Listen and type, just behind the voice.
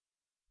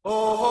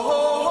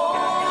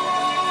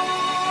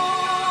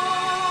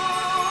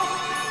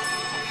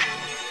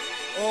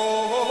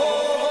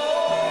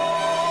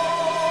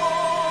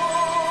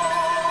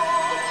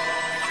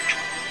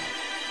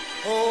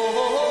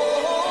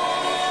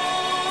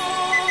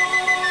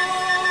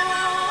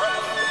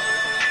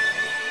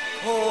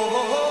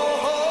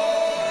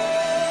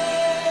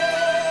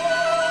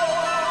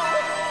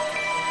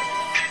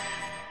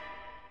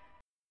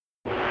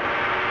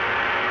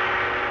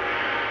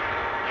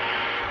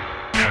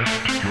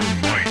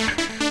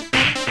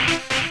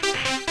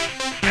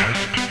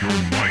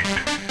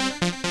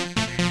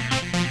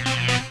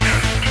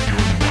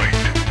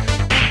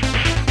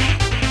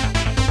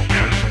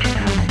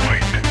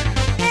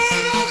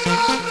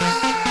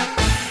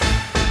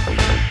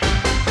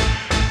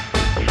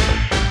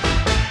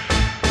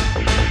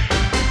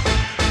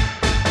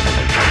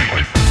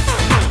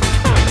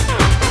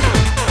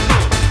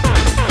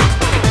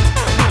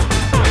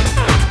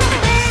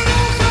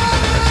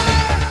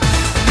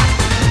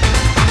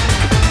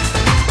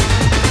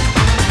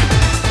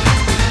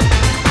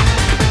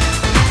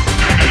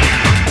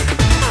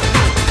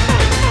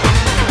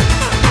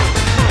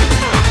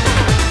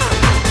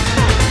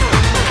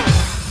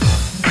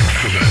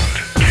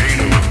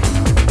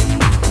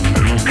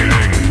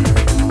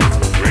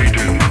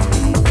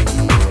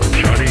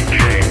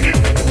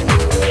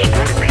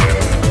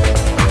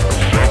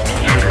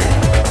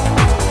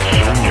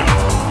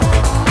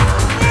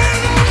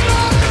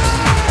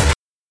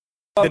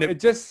It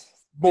just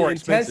more the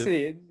expensive.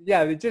 intensity.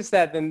 Yeah, it's just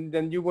that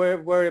then you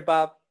worry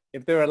about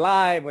if they're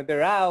alive when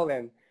they're out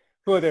and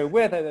who they're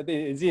with.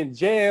 Is he in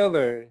jail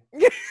or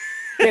get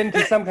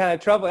into some kind of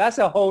trouble? That's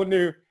a whole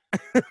new.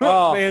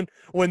 Oh Man,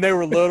 when they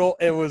were little,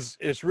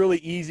 it's really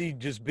easy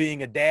just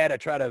being a dad. I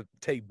try to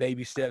take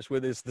baby steps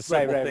with this. The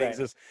simple things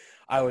is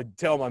I would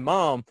tell my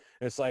mom,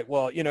 it's like,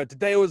 well,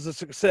 today was a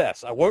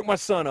success. I woke my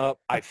son up.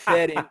 I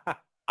fed him.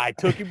 I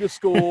took him to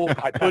school.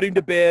 I put him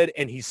to bed,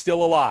 and he's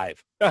still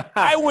alive.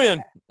 I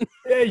win.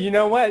 Yeah, you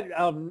know what?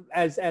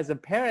 As a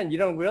parent, you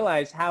don't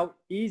realize how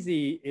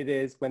easy it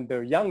is when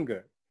they're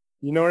younger.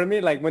 You know what I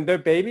mean? Like when they're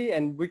baby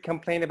and we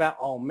complain about,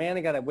 oh man,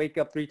 I got to wake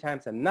up 3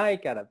 times a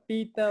night, got to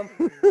feed them.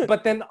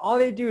 But then all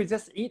they do is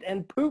just eat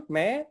and poop,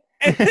 man.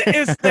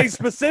 They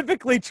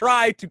specifically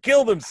try to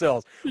kill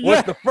themselves.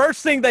 What's the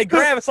first thing they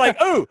grab? It's like,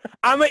 oh,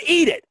 I'm going to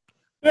eat it.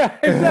 Yeah,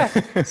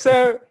 exactly.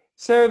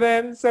 So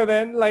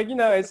then, like,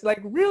 it's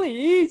like really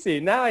easy.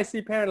 Now I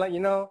see parents like,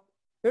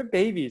 they're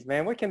babies,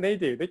 man. What can they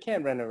do? They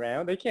can't run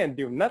around. They can't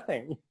do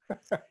nothing.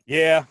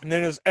 Yeah. And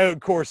then, of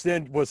course,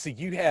 see,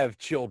 you have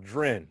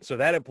children. So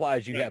that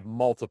implies you have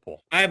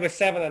multiple. I have a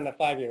 7 and a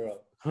 5-year-old.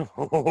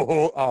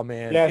 Oh,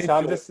 man. Yeah, so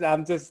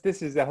I'm just,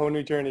 this is a whole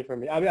new journey for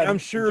me. I'm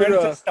sure journey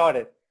just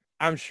started.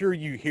 I'm sure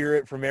you hear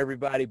it from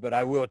everybody, but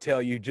I will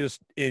tell you,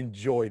 just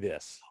enjoy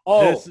this.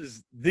 Oh,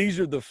 these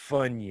are the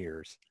fun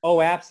years.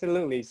 Oh,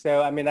 absolutely.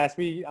 So, I mean,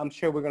 I'm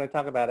sure we're going to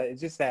talk about it.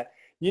 It's just that,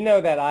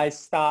 that I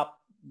stopped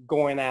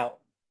going out,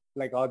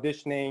 like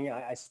auditioning.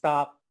 I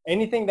stopped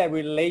anything that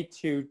relate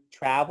to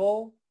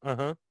travel.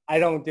 I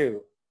don't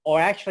do.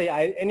 Or actually,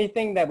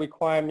 anything that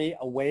require me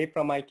away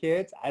from my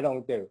kids, I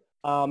don't do.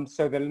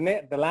 So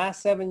the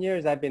last 7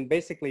 years, I've been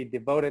basically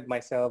devoted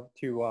myself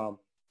to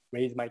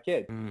raise my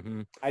kids.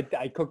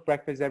 I cook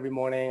breakfast every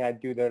morning. I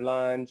do their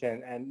lunch,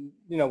 and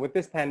with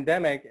this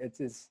pandemic,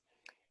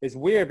 it's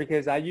weird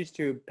because I used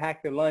to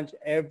pack their lunch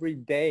every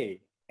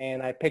day,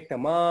 and I pick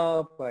them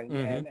up,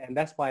 and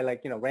that's why,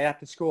 like, right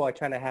after school, I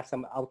try to have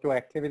some outdoor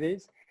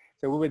activities.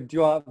 So we would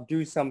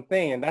do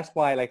something, and that's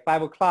why, like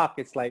 5 o'clock,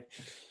 it's like,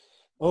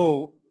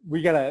 oh,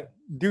 we gotta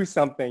do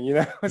something,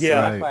 So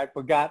that's why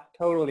I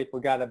totally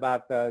forgot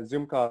about the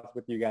Zoom calls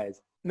with you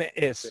guys. Man,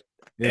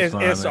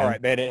 it's all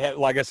right, man.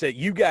 Like I said,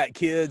 you got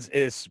kids.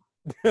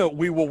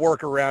 We will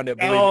work around it.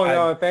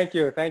 No, thank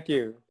you.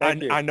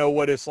 I know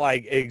what it's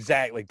like.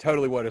 Exactly.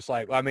 Totally what it's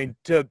like. I mean,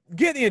 to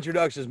get the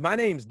introductions, my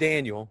name's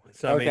Daniel.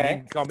 So, I mean, you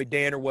can call me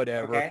Dan or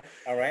whatever. Okay.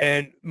 All right.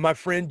 And my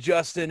friend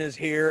Justin is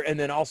here, and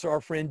then also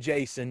our friend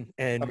Jason.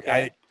 And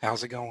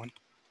how's it going?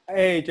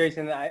 Hey,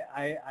 Jason, I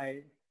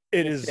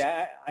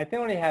think I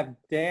only have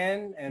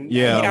Dan and...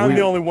 I'm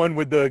the only one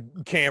with the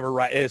camera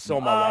right. It's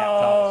on my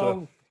laptop.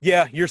 So.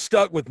 Yeah, you're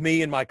stuck with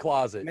me in my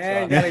closet.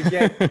 Man,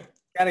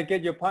 gotta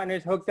get your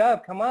partners hooked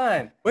up. Come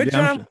on. We're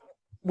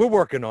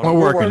working on it. We're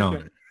working on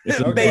it. It's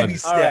baby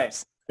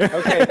steps. Right.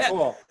 Okay,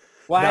 cool.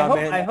 Well,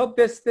 I hope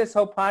this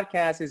whole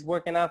podcast is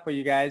working out for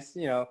you guys,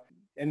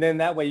 and then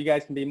that way you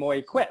guys can be more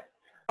equipped.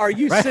 Are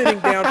you sitting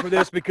down for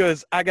this?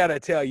 Because I got to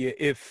tell you,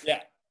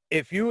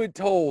 if you had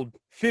told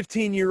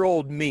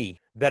 15-year-old me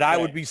that I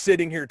would be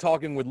sitting here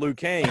talking with Liu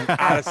Kang, I'd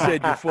have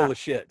said you're full of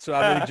shit. So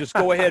I'm going to just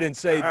go ahead and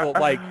say,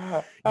 like,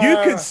 you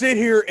can sit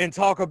here and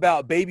talk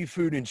about baby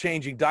food and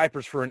changing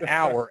diapers for an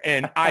hour,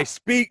 and I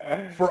speak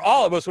for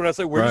all of us when I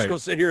say we're just going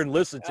to sit here and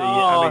listen to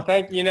you.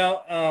 Thank you.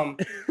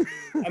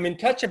 I mean,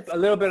 touch a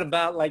little bit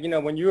about, like,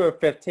 when you were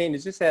 15.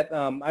 It's just that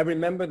I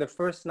remember the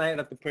first night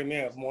of the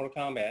premiere of Mortal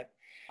Kombat.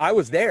 I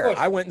was there.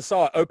 I went and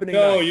saw it opening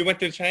night. No, you went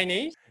to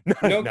Chinese?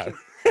 No.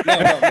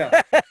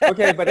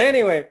 Okay, but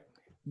anyway,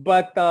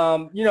 But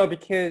you know,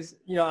 because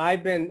you know,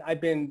 I've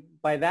been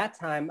by that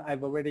time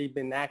I've already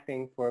been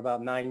acting for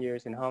about 9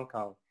 years in Hong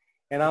Kong,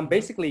 and I'm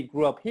basically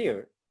grew up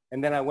here,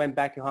 and then I went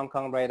back to Hong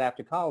Kong right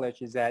after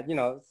college. Is that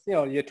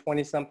you're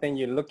 20 something,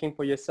 you're looking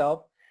for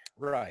yourself.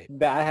 Right.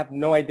 That I have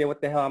no idea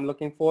what the hell I'm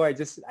looking for. I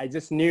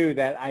just knew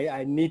that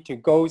I need to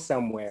go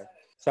somewhere.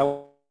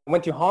 So I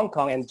went to Hong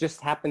Kong, and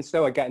just happened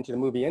so I got into the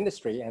movie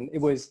industry, and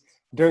it was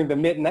during the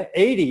mid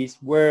 80s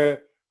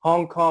where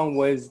Hong Kong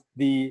was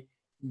the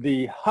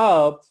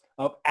hub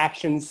of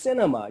action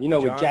cinema, with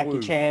John Jackie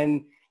Woo.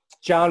 Chan,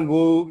 John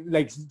Woo,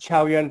 like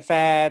Chow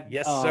Yun-fat.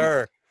 Yes,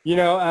 sir.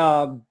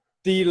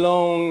 Di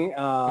Long,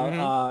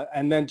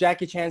 and then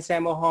Jackie Chan,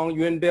 Sammo Hung,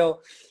 Yuen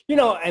Bill,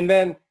 and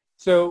then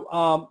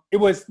so it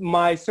was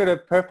my sort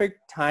of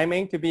perfect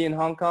timing to be in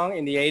Hong Kong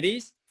in the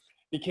 80s,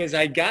 because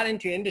I got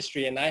into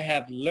industry and I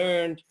have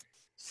learned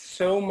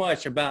so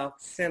much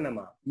about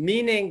cinema,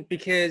 meaning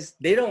because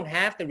they don't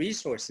have the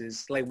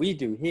resources like we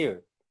do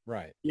here.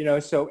 Right.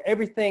 So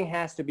everything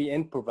has to be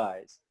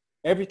improvised.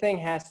 Everything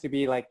has to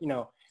be like,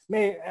 with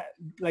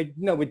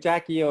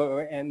Jackie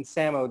and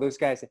Sammo, those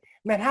guys say,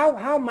 man,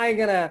 how am I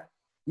going to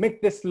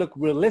make this look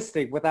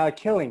realistic without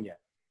killing you?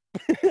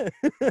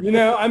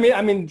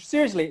 I mean,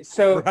 seriously.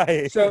 So,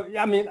 right. so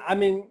I mean,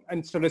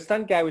 and so the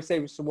stunt guy would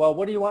say, so, well,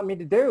 what do you want me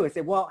to do? I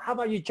said, well, how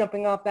about you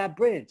jumping off that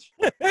bridge?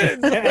 Which,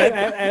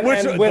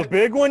 the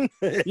big one?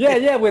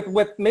 yeah, with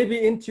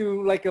maybe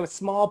into like a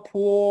small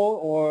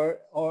pool or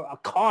a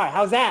car.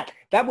 How's that?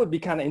 That would be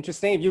kind of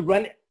interesting if you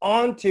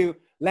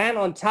land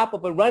on top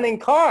of a running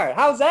car.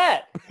 How's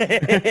that?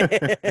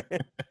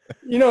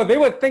 They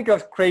would think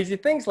of crazy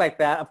things like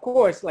that. Of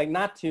course, like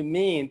not to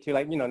mean to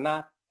like,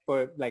 not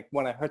for like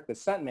when I hurt the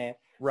stuntman.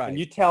 Right. And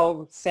you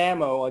tell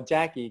Sammo or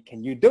Jackie,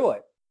 can you do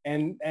it?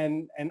 And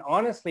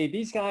honestly,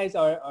 these guys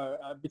are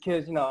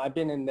because, I've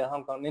been in the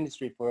Hong Kong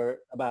industry for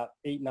about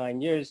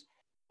 8-9 years,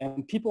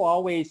 and people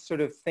always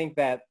sort of think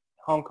that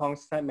Hong Kong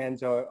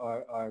stuntmen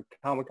are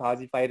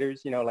kamikaze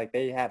fighters, like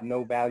they have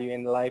no value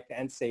in life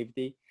and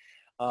safety.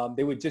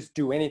 They would just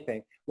do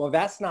anything. Well,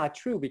 that's not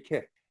true,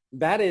 because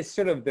that is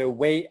sort of the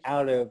way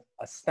out of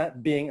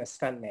being a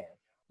stuntman.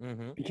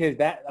 Mm-hmm. Because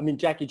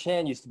Jackie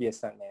Chan used to be a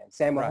stuntman.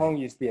 Sammo Hung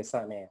used to be a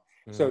stuntman.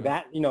 Mm-hmm. So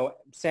that,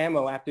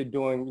 Sammo, after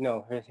doing,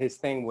 his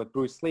thing with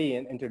Bruce Lee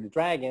and Enter the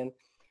Dragon,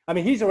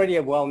 he's already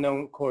a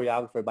well-known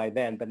choreographer by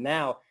then, but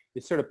now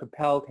it sort of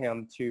propelled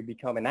him to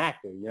become an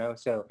actor,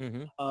 So,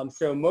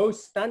 so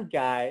most stunt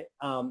guy,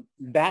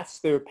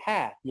 that's their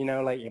path,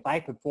 like if I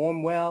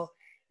perform well,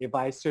 if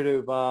I sort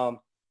of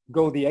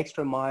go the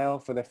extra mile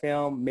for the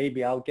film,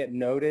 maybe I'll get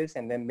noticed,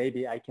 and then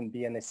maybe I can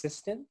be an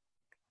assistant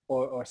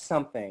or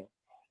something.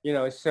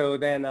 So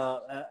then,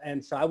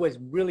 and so I was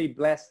really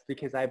blessed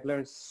because I've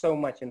learned so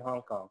much in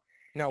Hong Kong.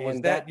 Now, was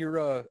that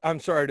your,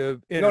 I'm sorry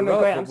to interrupt. No,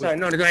 go ahead. I'm sorry.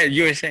 No, go ahead.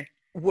 You were saying.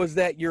 Was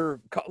that your,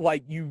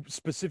 like, you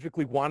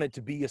specifically wanted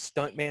to be a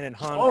stuntman in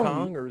Hong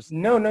Kong? Or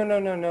No,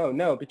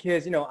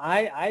 because,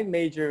 I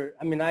major,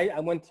 I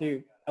went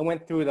through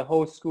the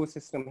whole school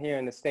system here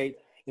in the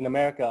States, in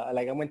America.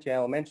 Like I went to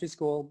elementary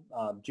school,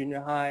 junior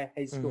high,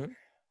 high school.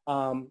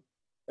 I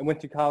went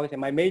to college,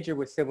 and my major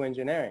was civil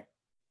engineering.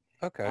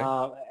 Okay.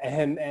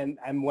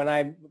 And when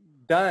I'm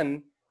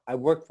done, I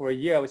worked for a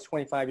year. I was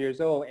 25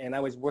 years old, and I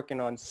was working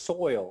on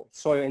soil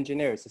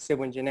engineers, a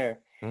civil engineer.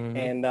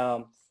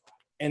 Mm-hmm.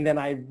 And then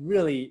I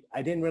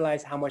didn't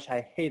realize how much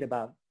I hate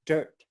about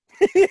dirt.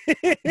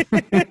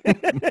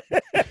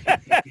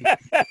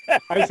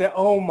 I said,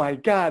 oh my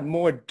God,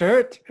 more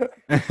dirt.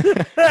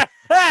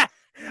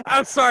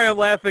 I'm sorry, I'm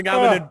laughing.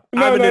 I'm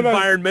an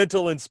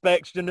environmental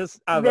inspectionist.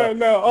 I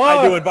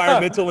do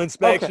environmental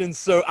inspections,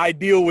 so I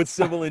deal with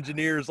civil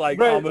engineers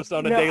almost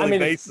on a daily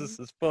basis.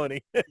 It's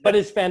funny. But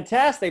it's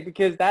fantastic,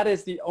 because that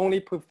is the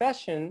only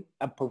profession,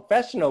 a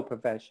professional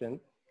profession,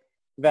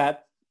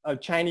 that a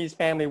Chinese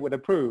family would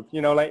approve.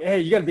 Like,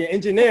 hey, you got to be an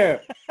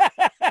engineer.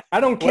 I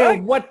don't care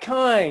what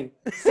kind.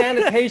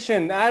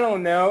 Sanitation, I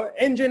don't know.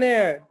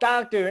 Engineer,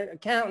 doctor,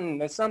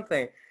 accountant, or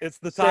something. It's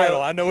the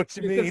title. I know what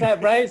you mean.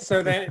 Right?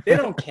 So then they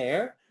don't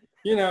care.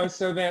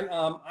 So then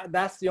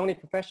that's the only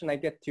profession I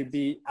get to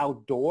be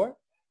outdoor.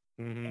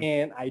 Mm-hmm.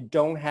 And I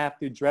don't have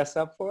to dress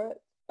up for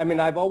it.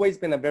 I've always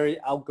been a very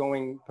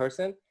outgoing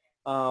person.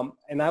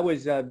 And I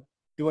was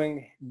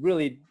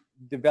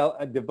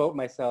devote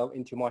myself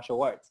into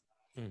martial arts.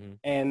 Mm-hmm.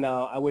 And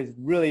I was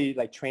really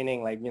like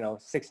training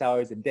 6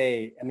 hours a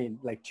day.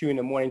 Like 2 in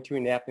the morning, 2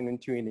 in the afternoon,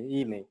 2 in the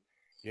evening.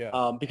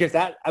 Yeah. Because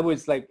I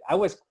was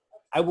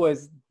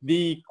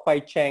the Kwai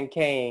Chang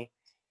Caine,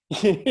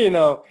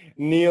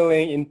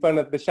 kneeling in front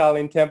of the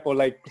Shaolin Temple,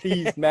 like,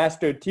 please,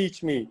 master,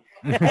 teach me.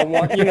 I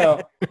want,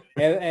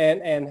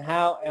 and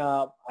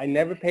how I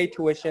never paid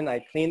tuition.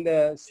 I cleaned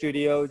the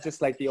studio just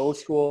like the old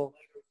school.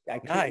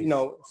 Nice.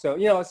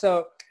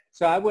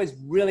 So I was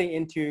really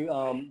into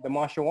the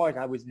martial arts.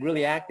 I was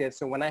really active.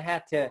 So when I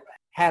had to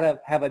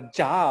have a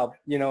job,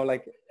 I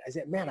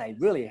said, man, I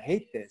really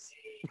hate this.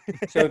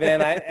 So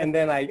then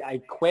I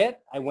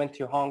quit. I went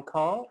to Hong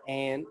Kong,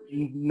 and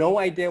no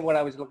idea what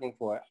I was looking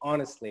for,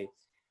 honestly.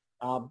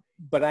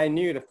 But I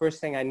knew the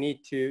first thing I need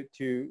to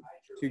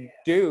to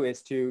do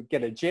is to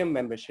get a gym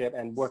membership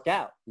and work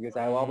out because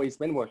I've always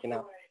been working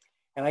out.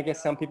 And I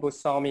guess some people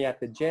saw me at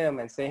the gym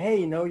and say,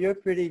 hey, you're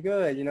pretty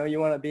good. You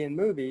want to be in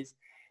movies.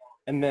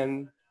 And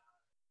then,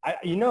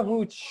 you know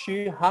who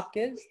Chi Huck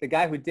is? The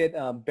guy who did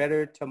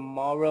Better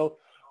Tomorrow,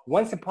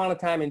 Once Upon a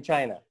Time in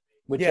China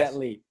with Jet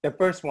Li, the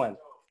first one.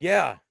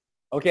 Yeah.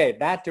 Okay,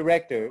 that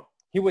director,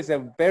 he was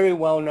a very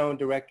well-known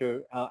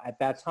director at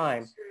that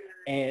time.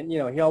 And,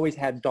 he always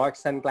had dark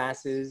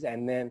sunglasses.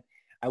 And then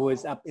I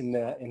was up in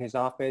his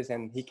office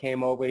and he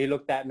came over, he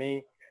looked at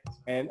me.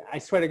 And I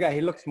swear to God,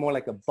 he looks more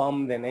like a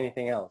bum than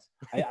anything else.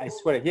 I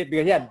swear to God,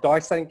 because he had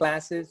dark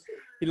sunglasses.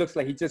 He looks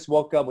like he just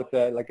woke up with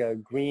a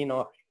green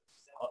or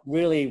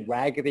really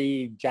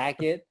raggedy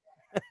jacket.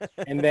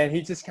 And then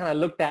he just kind of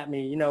looked at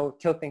me,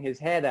 tilting his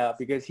head up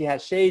because he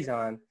had shades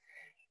on.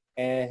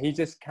 And he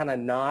just kind of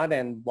nodded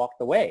and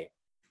walked away.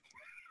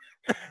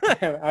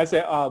 I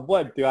said,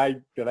 what, did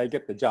I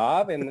get the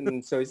job?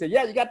 And so he said,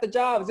 yeah, you got the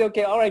job. I said,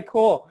 okay, all right,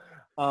 cool.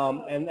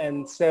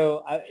 And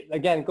so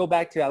again, go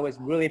back to, I was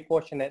really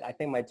fortunate. I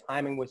think my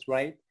timing was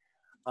right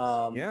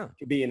to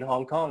be in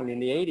Hong Kong in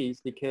the 80s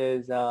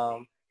because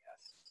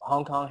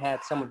Hong Kong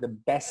had some of the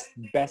best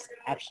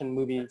action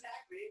movies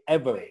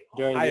ever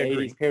during the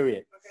 80s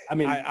period. I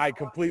mean, I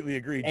completely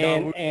agree.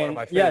 John Woo's one of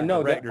my favorite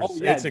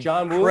directors. It's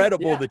John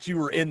incredible Woo, that you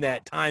were in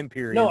that time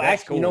period. No,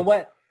 That's actually, cool. you know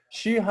what?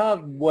 Chi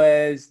Huck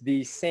was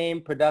the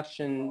same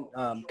production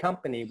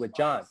company with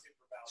John.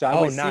 So I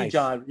would see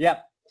John.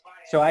 Yep.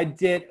 So I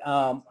did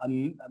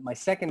my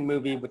second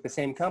movie with the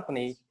same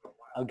company.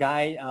 A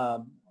guy,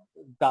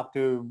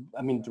 Director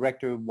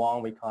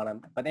Wong, we call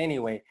him. But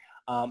anyway,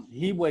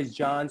 he was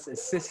John's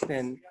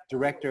assistant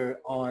director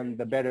on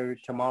the Better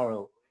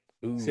Tomorrow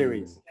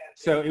series.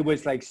 So it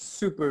was like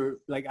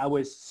I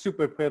was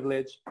super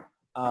privileged.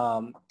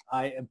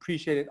 I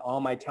appreciated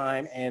all my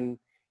time and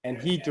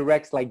he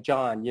directs like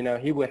John,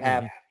 he would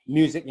have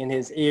music in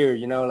his ear,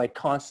 like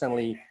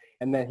constantly.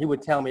 And then he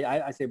would tell me,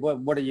 I said,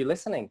 what are you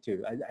listening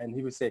to? And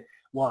he would say,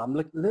 well, I'm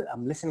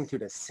listening to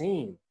the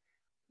scene.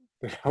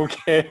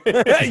 Okay.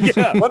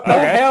 What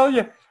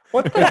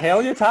the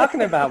hell you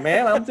talking about,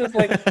 man? I'm just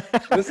like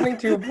listening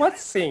to what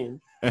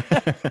scene?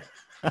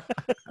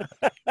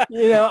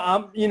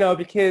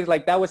 Because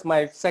like that was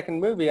my second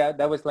movie.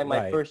 That was like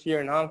my first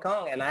year in Hong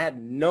Kong, and I had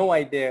no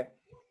idea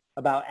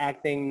about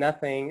acting,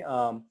 nothing.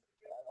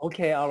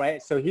 Okay, all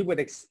right. So he would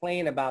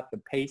explain about the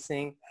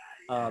pacing,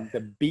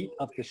 the beat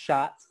of the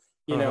shots,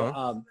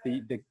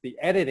 the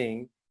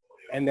editing,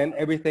 and then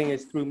everything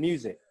is through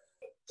music.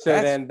 So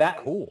then that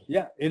cool.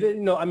 Yeah, if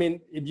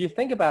you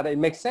think about it, it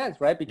makes sense,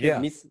 right?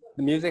 Because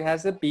the music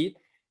has a beat.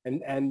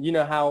 And you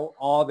know how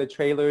all the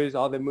trailers,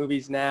 all the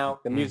movies now,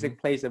 the music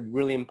plays a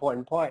really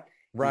important part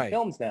in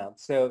films now.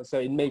 So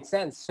it makes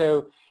sense.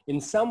 So in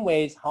some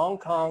ways, Hong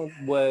Kong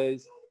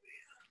was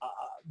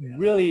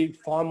really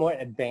far more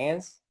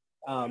advanced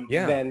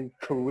than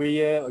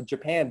Korea or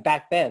Japan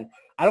back then.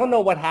 I don't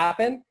know what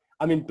happened.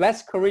 I mean,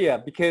 bless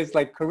Korea, because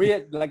like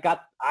Korea,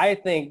 I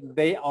think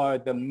they are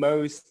the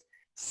most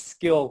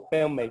skilled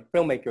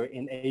filmmaker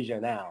in Asia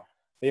now.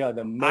 They are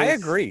the most. I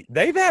agree.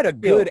 They've had a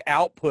good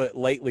output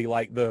lately,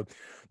 like the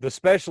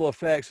special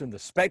effects and the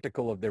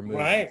spectacle of their movies.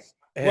 Right.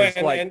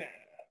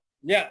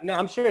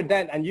 I'm sure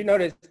that, and you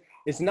notice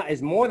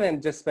it's more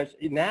than just special.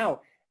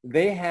 Now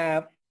they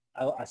have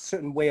a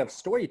certain way of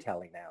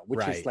storytelling now,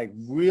 which is like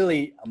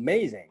really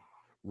amazing.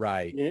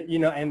 Right.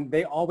 And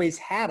they always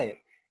had it.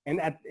 And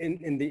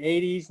in the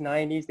 80s,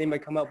 90s, they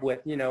might come up with,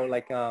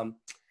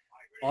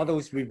 all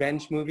those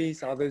revenge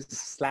movies, all those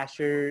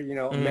slasher,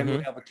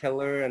 Memory of a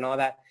Killer and all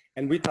that.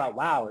 And we thought,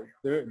 wow,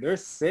 they're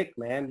sick,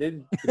 man.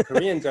 The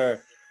Koreans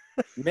are,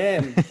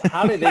 man,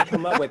 how did they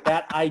come up with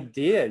that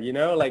idea?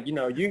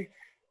 You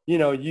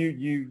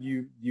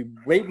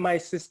raped my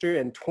sister,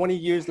 and 20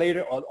 years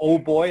later, oh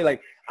boy,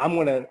 like I'm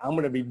gonna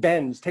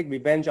take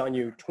revenge on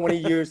you 20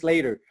 years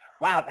later.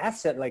 Wow,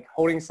 that's like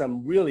holding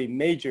some really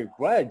major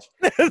grudge,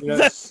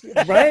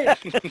 right?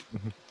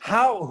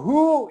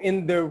 Who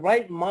in their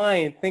right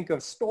mind think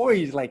of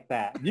stories like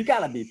that? You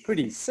gotta be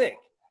pretty sick.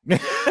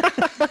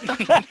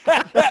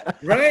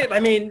 Right?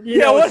 I mean,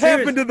 what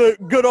happened to the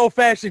good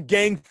old-fashioned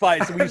gang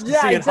fights that we used to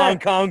see in Hong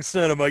Kong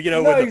cinema,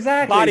 with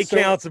body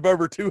counts of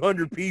over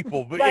 200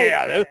 people. But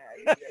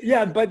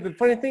but the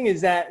funny thing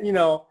is that,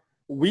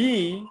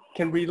 we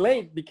can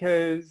relate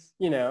because,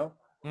 we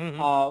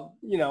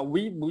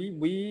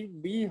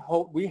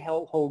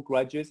hold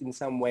grudges in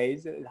some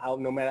ways,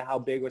 no matter how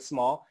big or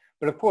small.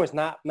 But of course,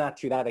 not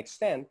to that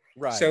extent.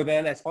 Right. So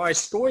then as far as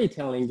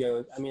storytelling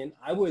goes, I mean,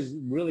 I was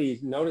really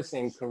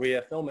noticing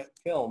Korea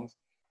films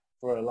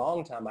for a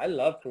long time. I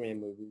love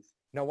Korean movies.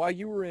 Now, while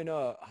you were in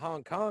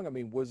Hong Kong, I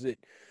mean,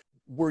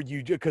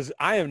 because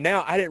I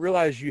didn't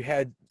realize you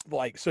had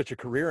like such a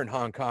career in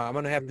Hong Kong. I'm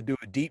going to have to do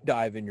a deep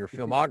dive in your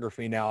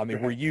filmography now. I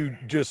mean, were you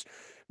just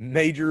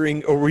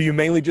majoring, or were you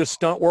mainly just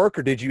stunt work,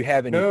 or did you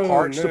have any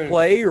parts to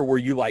play, or were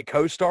you like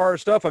co-star or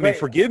stuff? I mean,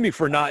 forgive me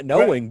for not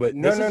knowing, but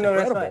this is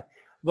incredible. That's fine.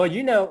 Well,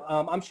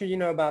 I'm sure you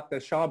know about the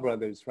Shaw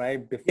Brothers,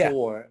 right?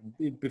 Before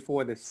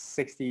the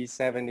 60s,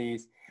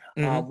 70s,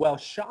 Well,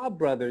 Shaw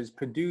Brothers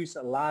produced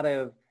a lot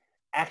of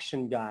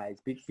action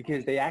guys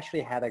because they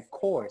actually had a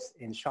course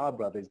in Shaw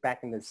Brothers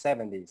back in the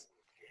 70s.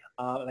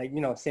 Like,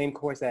 same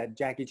course that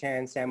Jackie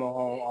Chan, Sammo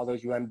Hung, all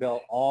those UN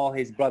built, all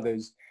his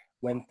brothers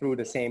went through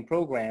the same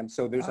program.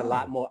 So there's a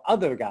lot more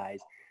other guys.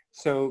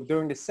 So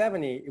during the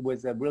 70s, it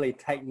was a really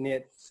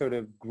tight-knit sort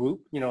of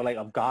group, like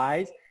of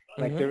guys.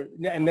 Like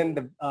and then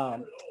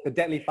the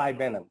Deadly Five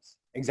Venoms,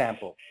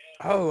 example.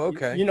 Oh,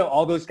 okay.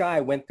 All those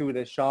guys went through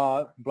the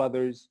Shaw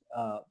Brothers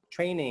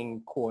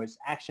training course,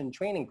 action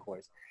training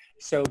course.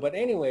 But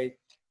anyway,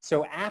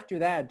 so after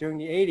that, during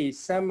the 80s,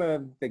 some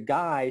of the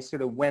guys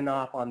sort of went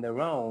off on their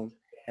own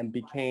and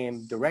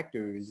became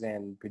directors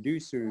and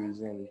producers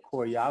and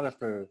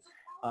choreographers.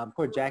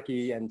 Poor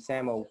Jackie and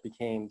Sammo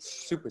became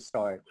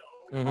superstars.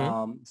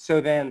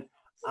 So then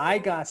I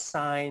got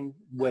signed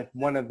with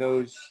one of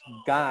those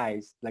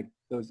guys, like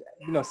those,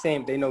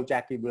 same, they know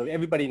Jackie really,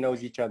 everybody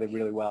knows each other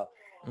really well.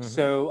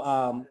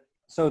 So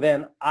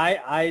then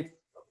I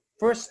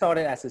first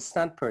started as a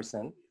stunt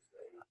person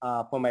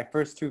for my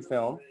first two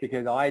films,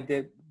 because all I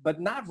did, but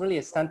not really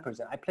a stunt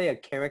person. I play a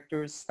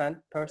character stunt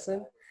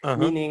person,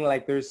 meaning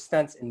like there's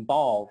stunts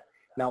involved.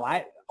 Now,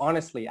 I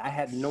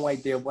had no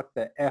idea what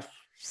the F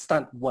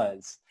stunt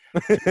was.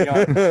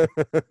 I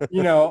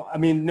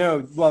mean,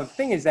 no. Well, the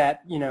thing is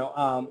that,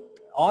 the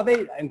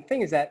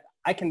thing is that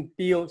I can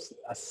feel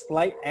a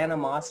slight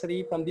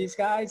animosity from these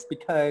guys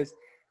because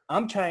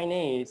I'm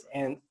Chinese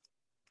and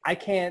I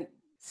can't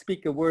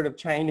speak a word of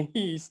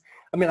Chinese.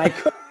 I mean, I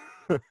could,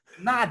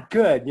 not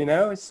good,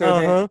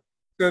 So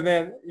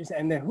then,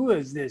 and then who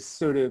is this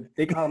sort of,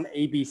 they call them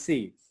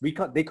ABC.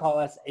 They call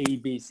us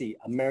ABC,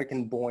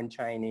 American Born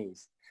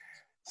Chinese.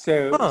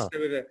 So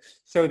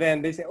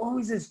then they say, oh,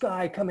 who's this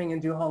guy coming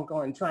into Hong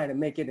Kong and trying to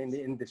make it in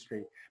the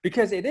industry?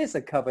 Because it is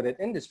a coveted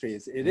industry.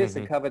 It is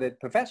a coveted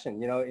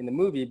profession. In the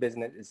movie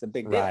business, it's a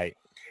big deal. Right.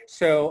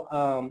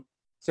 So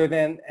so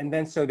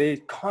they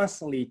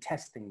constantly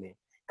testing me,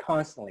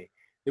 constantly.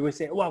 They would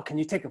say, well, can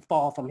you take a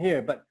fall from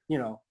here? But,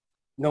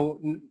 no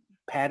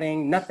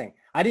padding, nothing.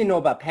 I didn't know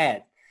about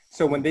pad.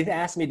 So when they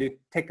asked me to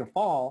take a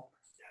fall,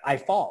 I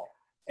fall.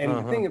 And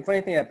the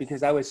funny thing is,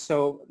 because I was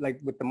so, like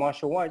with the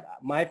martial arts,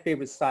 my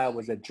favorite style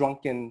was a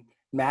drunken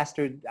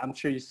master. I'm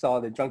sure you saw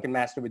the Drunken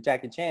Master with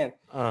Jackie Chan.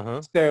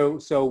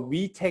 So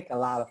we take a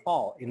lot of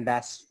fall in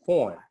that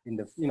form, in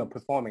the,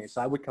 performing.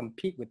 So I would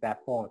compete with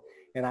that form.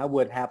 And I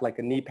would have like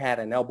a knee pad,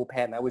 an elbow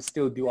pad, and I would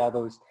still do all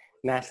those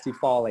nasty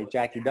fall like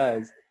Jackie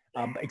does,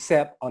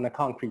 except on a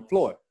concrete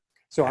floor.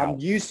 So I'm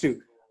used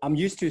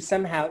to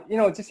somehow,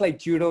 just like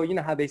judo,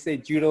 how they say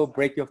judo,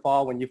 break your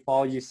fall. When you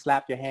fall, you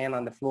slap your hand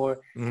on the floor,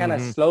 kind of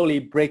slowly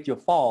break your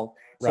fall.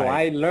 So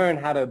I learned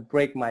how to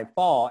break my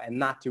fall and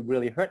not to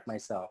really hurt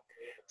myself.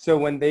 So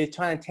when they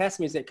try and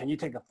test me, say, can you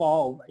take a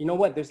fall? You know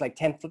what? There's like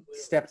 10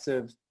 steps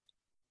of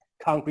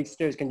concrete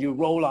stairs. Can you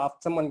roll off?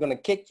 Someone's going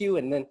to kick you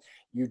and then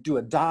you do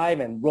a dive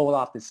and roll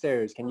off the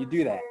stairs. Can you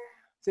do that?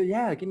 So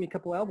yeah, give me a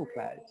couple elbow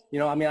pads.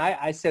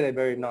 I said it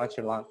very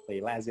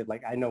nonchalantly, as if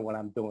like I know what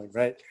I'm doing,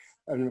 right?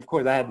 And of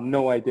course, I had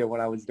no idea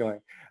what I was doing.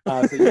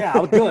 So yeah,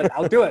 I'll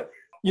do it.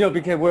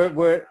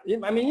 Because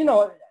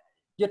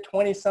you're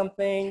 20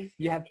 something,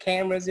 you have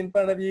cameras in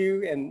front of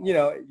you, and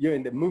you're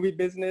in the movie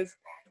business.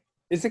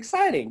 It's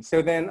exciting.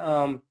 So then,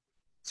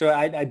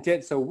 I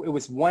did. So it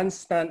was one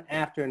stunt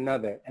after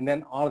another, and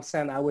then all of a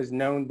sudden, I was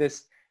known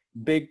this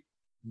big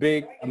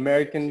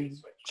American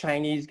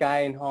Chinese guy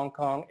in Hong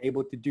Kong,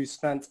 able to do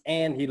stunts,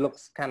 and he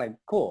looks kind of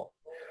cool.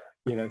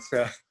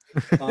 So.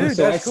 Dude,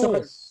 that's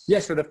cool. Yeah,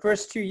 so the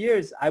first 2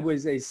 years, I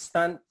was a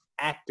stunt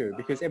actor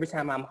because every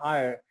time I'm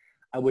hired,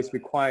 I was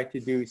required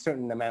to do a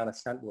certain amount of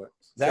stunt work.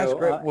 That's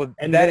great. Well,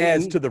 and that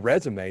adds to the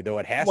resume, though.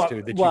 It has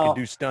to, that you can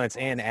do stunts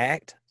and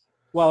act.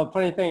 Well,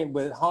 funny thing,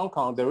 with Hong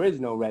Kong, there is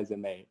no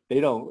resume.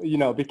 They don't,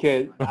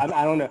 because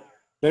I don't know.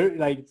 They're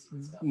like,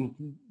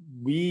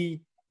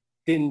 we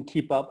didn't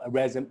keep up a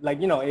resume. Like,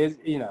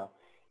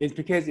 it's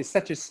because it's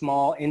such a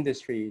small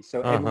industry,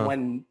 so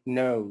everyone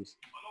knows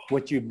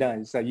what you've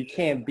done. So you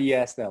can't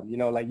BS them,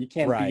 like you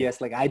can't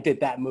BS like I did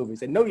that movie.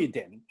 Say, no, you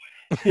didn't,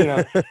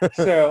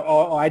 so,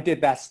 or I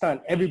did that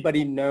stunt.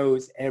 Everybody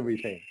knows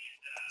everything.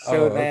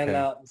 So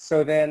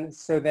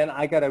then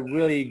I got a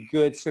really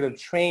good sort of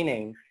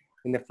training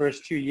in the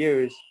first 2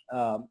 years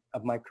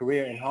of my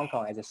career in Hong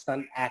Kong as a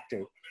stunt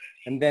actor.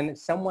 And then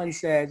someone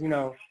said,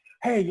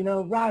 hey,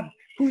 Rob,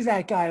 who's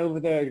that guy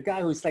over there? The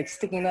guy who's like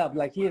sticking up,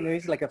 like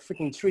he's like a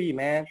freaking tree,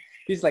 man.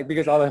 He's like,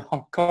 because all the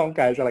Hong Kong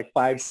guys are like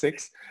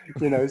 5'6",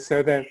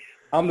 so then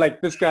I'm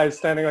like, this guy's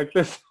standing like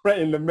this right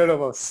in the middle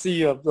of a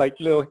sea of like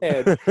little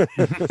heads.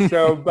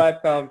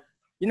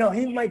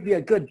 He might be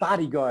a good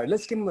bodyguard.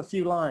 Let's give him a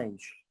few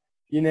lines,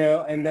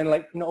 and then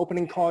like,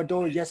 opening car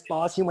door. Yes,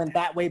 boss. He went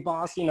that way,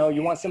 boss.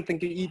 You want something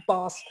to eat,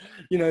 boss?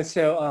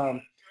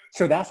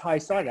 So that's how I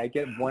started. I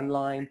get 1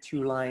 line,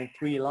 2 line,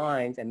 3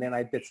 lines, and then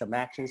I did some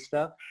action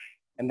stuff.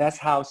 And that's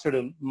how sort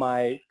of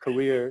my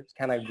career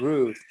kind of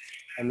grew.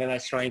 And then I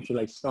started to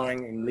like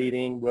starring in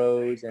leading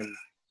roles, and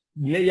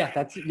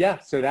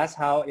so that's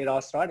how it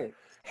all started.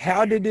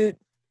 How did it,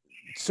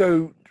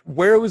 so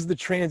where was the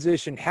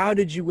transition? How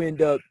did you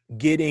end up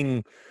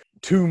getting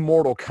to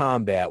Mortal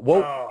Kombat?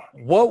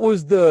 What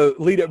was the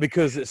lead up?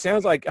 Because it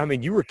sounds like, I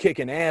mean, you were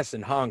kicking ass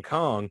in Hong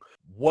Kong.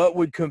 What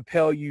would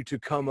compel you to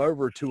come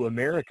over to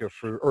America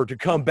or to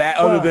come back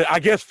other than, I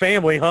guess,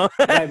 family, huh?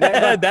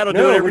 That'll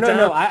do it every time.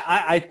 No.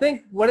 I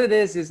think what it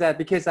is that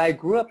because I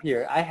grew up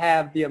here, I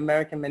have the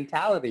American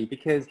mentality.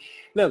 Because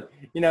look,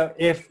 you know,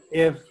 if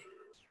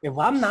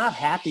I'm not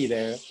happy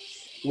there,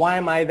 why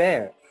am I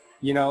there?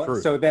 You know,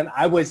 True. So then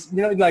I was,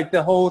 you know, like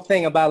the whole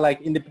thing about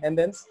like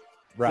independence,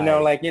 right. You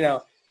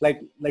know,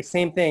 like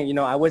same thing, you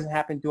know, I wasn't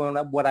happy doing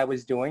what I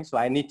was doing. So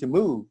I need to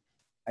move.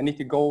 I need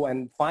to go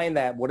and find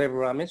that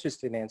whatever I'm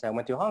interested in. So I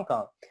went to Hong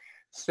Kong.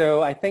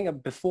 So I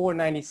think before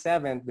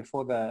 97,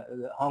 before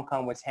the Hong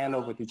Kong was handed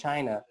over to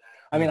China,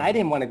 I mean, I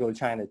didn't want to go to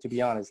China, to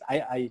be honest.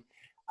 I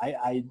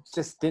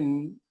just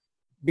didn't,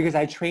 because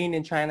I trained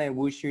in China and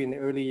Wushu in the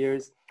early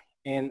years.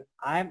 And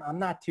I'm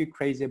not too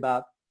crazy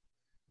about,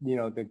 you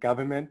know, the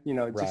government, you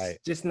know,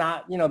 just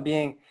not, you know,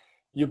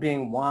 you're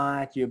being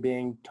watched, you're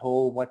being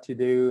told what to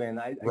do. And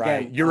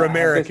you're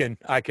American.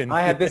 I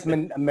have this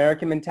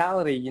American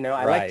mentality, you know,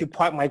 I like to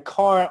park my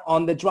car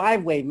on the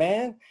driveway,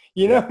 man,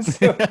 you know,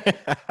 so,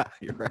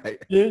 you're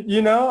right.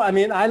 You know, I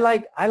mean, I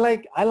like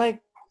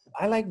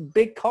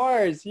big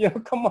cars, you know,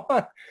 come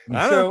on.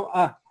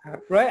 So,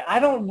 right. I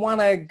don't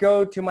want to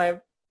go to my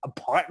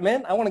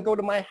apartment. I want to go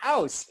to my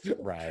house.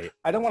 Right.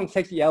 I don't want to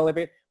take the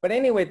elevator. But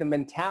anyway, the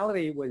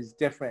mentality was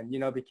different, you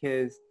know,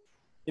 because,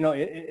 you know,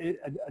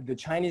 the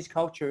Chinese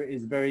culture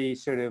is very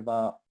sort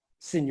of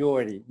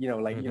seniority, you know,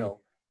 like, you know,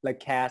 like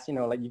caste, you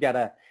know, like you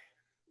gotta,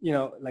 you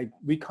know, like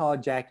we call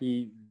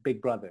Jackie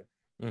Big Brother,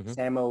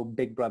 Sammo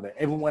Big Brother.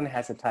 Everyone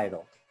has a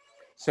title.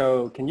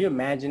 So can you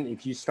imagine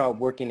if you start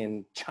working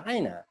in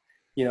China,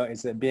 you know,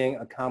 it's being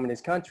a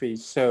communist country.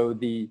 So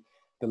the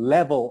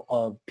level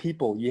of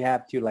people you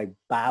have to like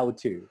bow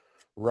to.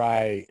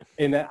 Right.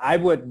 And I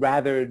would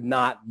rather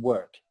not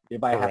work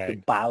if I have to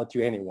bow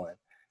to anyone.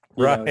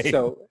 You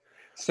know?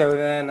 So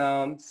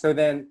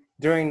then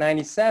during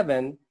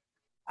 97,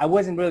 I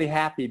wasn't really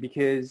happy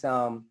because,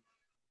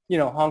 you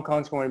know, Hong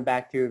Kong's going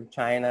back to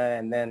China,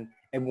 and then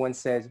everyone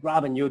says,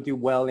 Robin, you'll do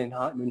well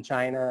in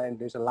China, and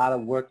there's a lot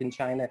of work in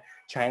China.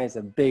 China's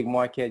a big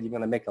market. You're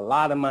going to make a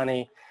lot of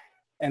money.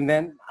 And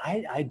then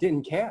I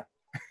didn't care.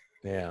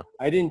 Yeah.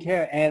 I didn't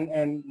care.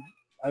 And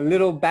a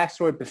little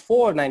backstory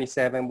before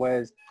 97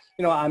 was,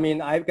 you know, I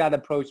mean, I've got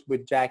approached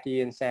with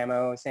Jackie and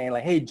Sammo saying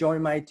like, hey,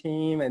 join my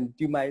team and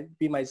be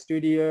my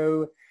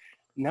studio.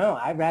 No,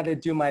 I'd rather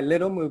do my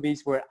little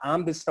movies where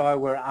I'm the star,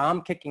 where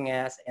I'm kicking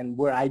ass, and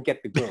where I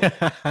get the girl.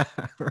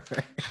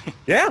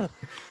 Yeah,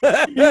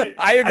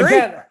 I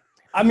agree.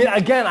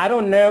 Again, I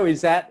don't know,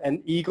 is that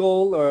an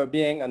eagle or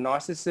being a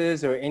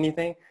narcissist or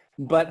anything?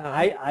 But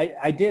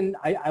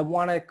I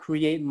want to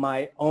create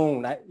my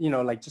own, you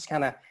know, like just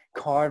kind of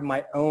carve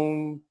my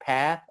own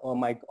path or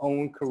my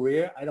own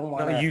career. I don't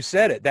want to. No, you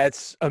said it.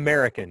 That's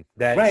American.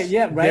 That's right.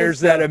 Yeah. Right. There's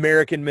that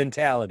American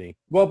mentality.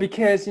 Well,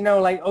 because, you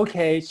know, like,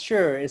 okay,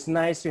 sure. It's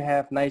nice to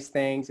have nice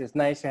things. It's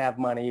nice to have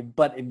money.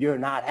 But if you're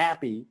not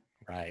happy,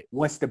 right,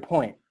 what's the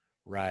point?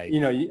 Right.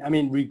 You know, I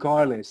mean,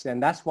 regardless.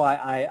 And that's why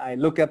I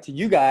look up to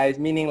you guys,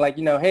 meaning like,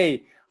 you know,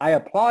 hey, I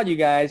applaud you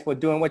guys for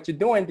doing what you're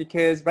doing,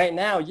 because right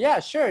now, yeah,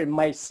 sure, it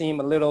might seem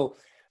a little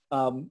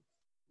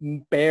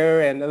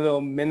bare and a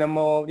little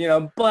minimal, you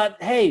know, but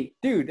hey,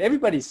 dude,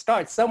 everybody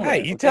starts somewhere.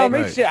 Hey, you tell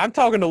me shit. I'm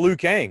talking to Liu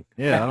Kang.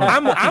 Yeah,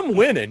 I'm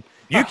winning.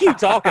 You keep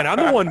talking. I'm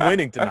the one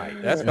winning tonight.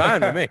 That's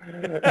fine with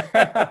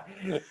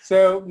me.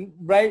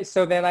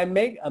 So then I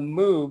make a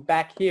move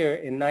back here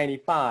in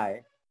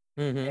 95.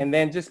 And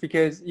then just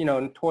because, you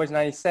know, towards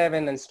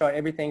 97 and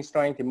everything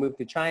starting to move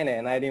to China,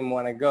 and I didn't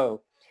want to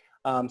go.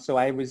 So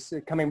I was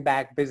coming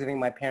back, visiting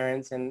my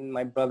parents and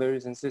my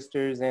brothers and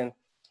sisters. And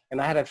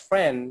I had a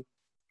friend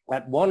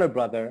at Warner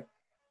Brother.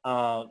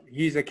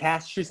 She's a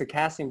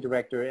casting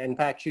director. In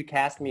fact, she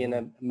cast me in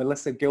a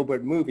Melissa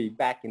Gilbert movie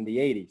back in the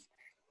 80s.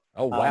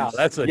 Oh, wow.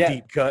 That's a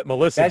deep cut.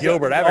 Melissa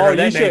Gilbert. I haven't heard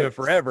that name in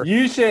forever.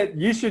 You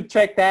should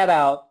check that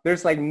out.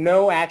 There's like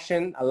no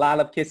action, a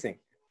lot of kissing.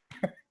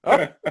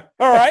 Oh,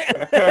 all right.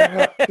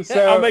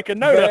 So I'll make a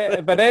note of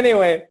it. But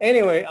anyway,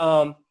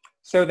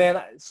 so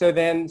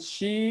then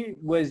she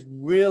was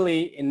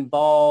really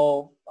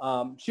involved.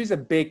 She's a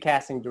big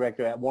casting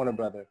director at Warner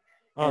Brother.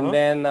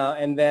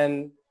 And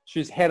then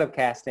she's head of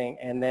casting.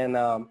 And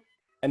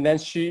then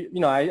she, you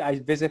know, I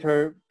visit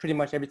her pretty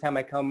much every time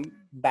I come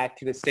back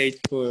to the States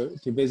to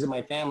visit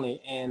my family.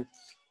 And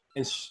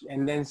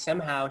then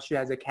somehow she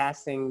has a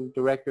casting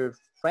director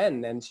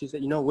friend, and she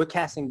said, you know, we're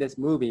casting this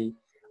movie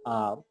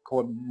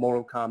called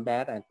Mortal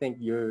Kombat. I think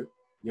you're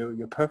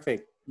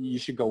perfect. You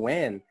should go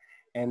in.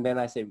 And then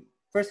I said,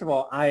 first of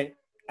all, I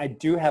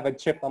do have a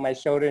chip on my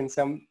shoulder in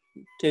some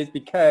case,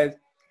 because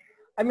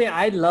I mean,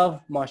 I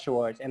love martial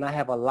arts and I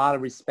have a lot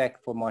of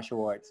respect for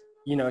martial arts,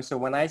 you know, so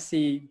when I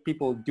see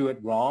people do it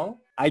wrong,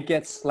 I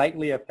get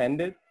slightly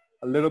offended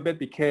a little bit,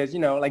 because, you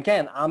know,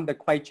 again, I'm the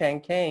Kwai Chang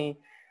Caine,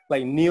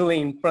 like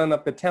kneeling in front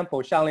of the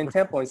temple, Shaolin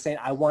Temple, and saying,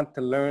 I want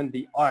to learn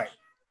the art.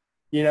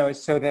 you know.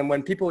 So then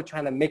when people are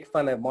trying to make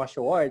fun of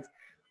martial arts,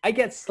 I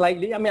get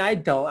slightly, I mean, I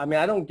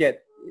don't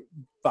get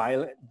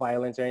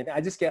violence or anything. I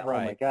just get, oh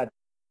my God,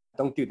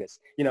 don't do this,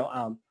 you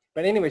know.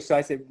 But anyway, so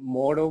I said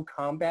Mortal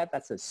Kombat,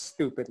 that's a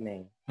stupid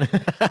name.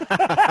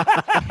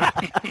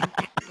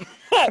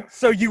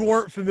 So you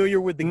weren't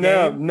familiar with the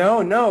game?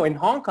 No. In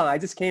Hong Kong, I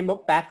just came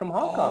back from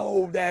Hong Kong.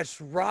 Oh,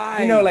 that's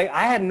right. You know, like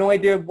I had no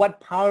idea what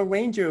Power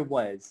Ranger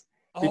was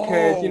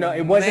because, you know,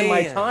 it wasn't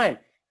my time.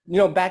 You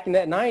know, back in the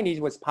 90s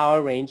was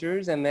Power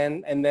Rangers and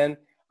then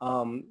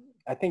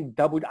I think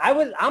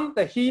I'm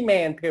the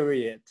He-Man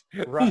period.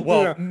 Right. Well,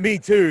 you know? Me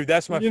too.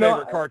 That's my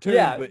favorite cartoon.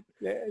 Yeah, but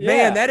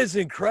man, that is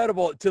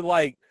incredible to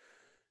like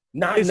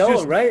not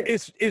know, right?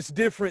 It's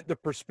different, the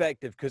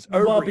perspective, because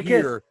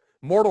here,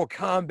 Mortal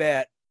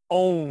Kombat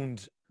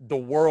owned the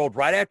world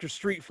right after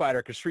Street Fighter,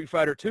 because Street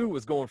Fighter 2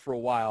 was going for a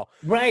while.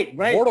 Right.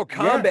 Mortal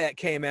Kombat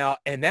came out,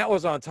 and that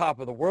was on top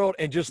of the world.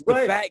 And just the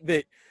fact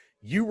that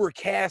you were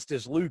cast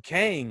as Liu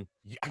Kang,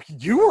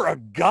 you were a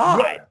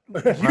god.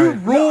 You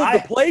ruled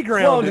the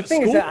playground. Well, the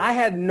thing is that I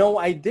had no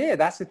idea.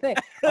 That's the thing.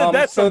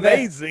 That's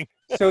amazing.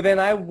 So then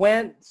I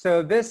went,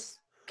 so this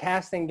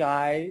casting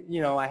guy,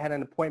 you know, I had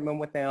an appointment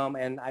with him,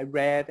 and I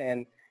read,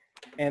 and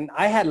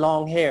I had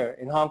long hair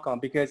in Hong Kong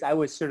because I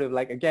was sort of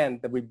like,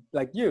 again,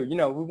 like you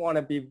know, we want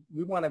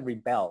to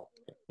rebel.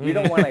 We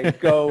don't want to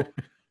go.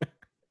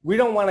 We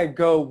don't want to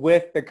go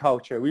with the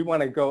culture. We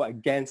want to go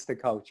against the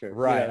culture.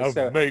 Right. You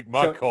know? Make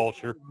my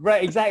culture.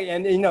 Right. Exactly.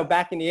 And, you know,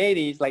 back in the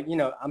 80s, like, you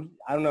know,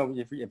 I don't know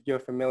if you're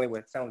familiar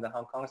with some of the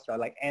Hong Kong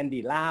stars, like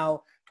Andy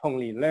Lau, Tong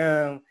Li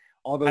Leung,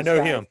 all those I know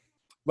guys, him.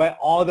 Right.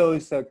 All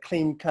those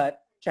clean-cut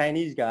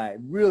Chinese guys,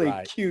 really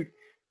cute.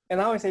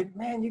 And I always say,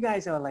 man, you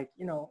guys are like,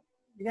 you know,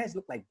 you guys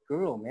look like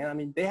girl, man. I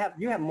mean,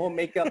 you have more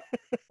makeup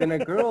than a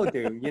girl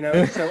do, you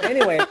know? So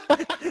anyway,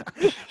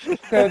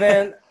 so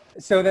then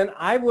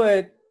I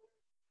would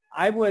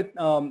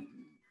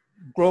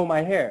grow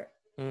my hair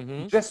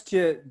just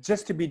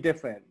to be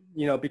different,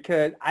 you know,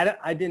 because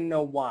I didn't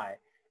know why.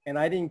 And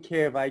I didn't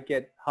care if I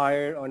get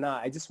hired or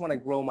not. I just want to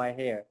grow my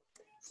hair.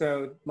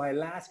 So my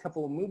last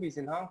couple of movies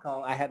in Hong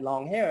Kong, I had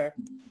long hair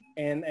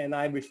and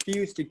I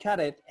refused to cut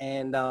it.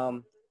 And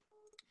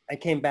I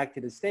came back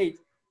to the States,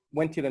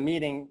 went to the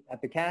meeting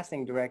at the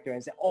casting director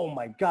and said, oh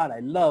my God,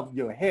 I love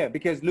your hair,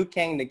 because Liu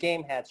Kang in the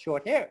game had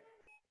short hair.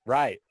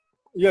 Right.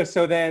 Yeah,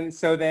 so then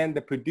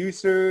the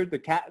producer, the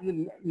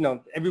captain, you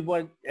know,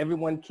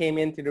 everyone came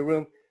into the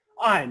room.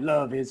 I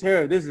love his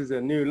hair. This is a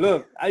new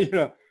look. You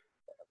know,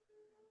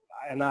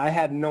 and I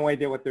had no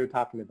idea what they were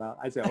talking about.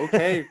 I said,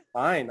 okay,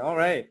 fine, all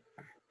right.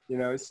 You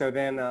know, so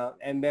then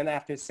and then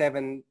after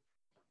 7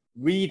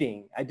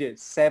 reading, I did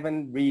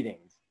 7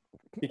 readings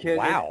because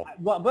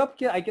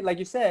like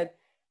you said,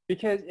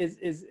 because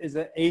is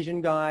an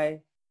Asian guy.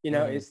 You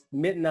know, it's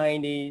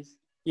mid-90s.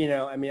 You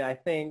know, I mean, I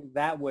think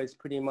that was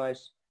pretty much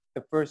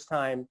the first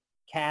time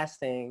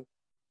casting,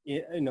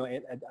 you know,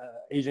 an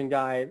Asian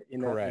guy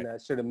in a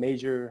sort of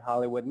major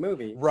Hollywood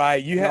movie.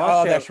 Right. You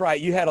had, that's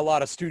right. You had a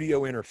lot of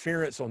studio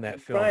interference on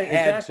that film. Right.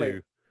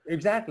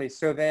 Exactly.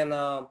 So then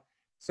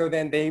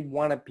they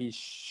want to be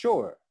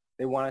sure.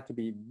 They want it to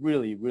be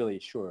really, really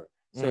sure.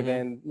 So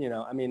then, you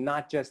know, I mean,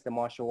 not just the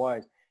martial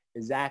arts,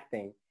 is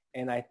acting.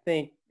 And I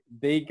think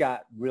they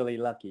got really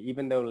lucky,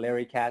 even though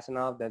Larry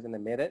Kasanoff doesn't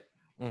admit it,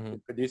 the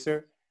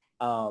producer.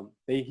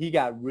 He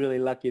got really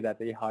lucky that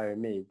they hired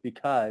me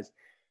because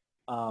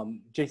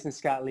Jason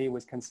Scott Lee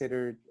was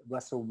considered,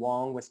 Russell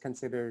Wong was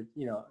considered,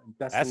 you know,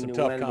 that's some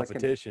tough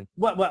competition.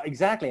 Well,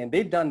 exactly, and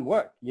they've done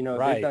work, you know,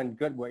 they've done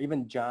good work.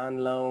 Even John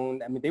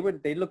Lone, I mean,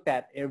 they looked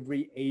at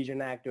every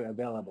Asian actor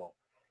available,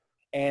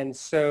 and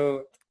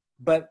so,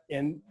 but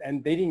and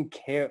they didn't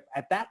care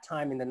at that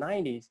time in the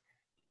 90s.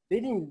 They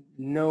didn't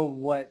know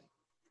what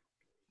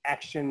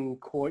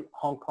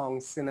Hong Kong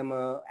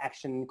cinema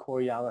action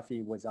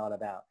choreography was all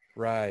about.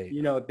 Right.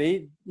 You know,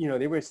 they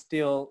were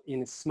still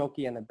in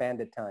Smokey and the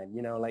Bandit time,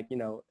 you know, like, you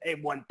know, hey,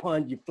 one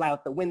punch, you fly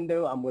out the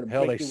window, I'm going to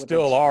break you with they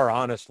still are,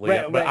 honestly,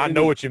 right, but I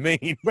know what you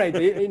mean. Right.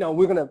 You know,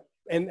 we're going to,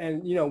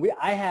 and, you know,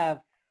 I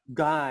have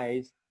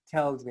guys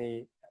tells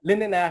me,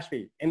 Lyndon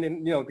Ashby, and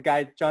then, you know, the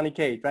guy, Johnny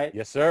Cage, right?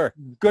 Yes, sir.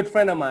 Good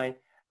friend of mine.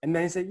 And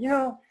then he said, you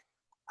know,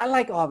 I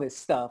like all this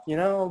stuff, you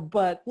know,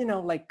 but, you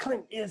know, like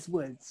Clint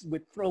Eastwood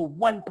would throw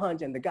one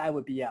punch and the guy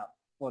would be out.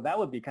 Well, that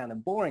would be kind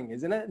of boring,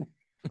 isn't it?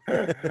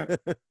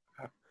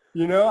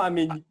 You know, I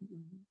mean,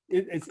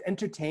 it's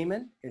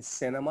entertainment, it's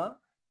cinema.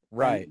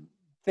 Right.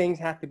 Things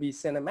have to be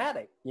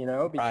cinematic, you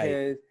know,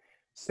 because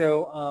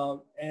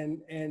so,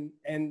 and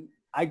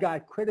I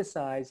got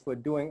criticized for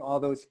doing all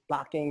those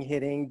blocking,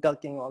 hitting,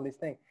 ducking, all these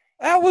things.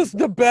 That was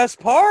the best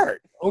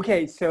part.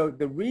 Okay, so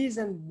the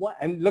reason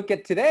and look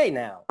at today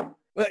now.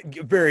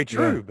 Very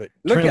true, but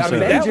look at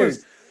that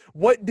was,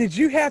 what did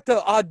you have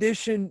to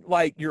audition,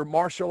 like your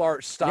martial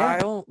arts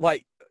style? Yeah.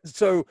 Like,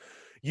 so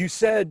you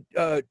said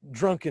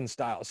drunken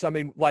style. So I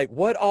mean, like,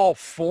 what all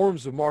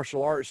forms of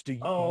martial arts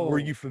were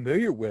you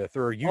familiar with,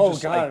 or are you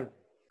just like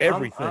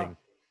everything?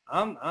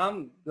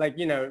 I'm like,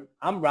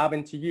 I'm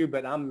Robin to you,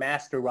 but I'm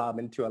Master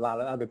Robin to a lot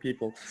of other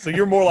people. So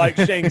you're more like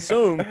Shang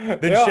Tsung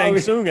than Shang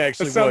Tsung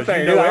actually was.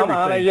 You know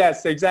everything.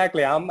 Yes,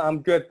 exactly.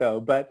 I'm good though.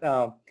 But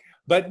I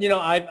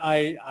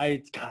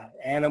God,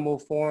 animal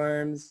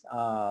forms.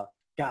 God,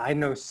 I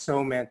know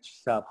so much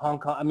stuff. Hong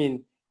Kong. I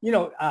mean,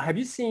 have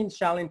you seen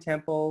Shaolin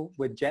Temple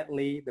with Jet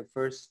Li, the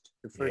first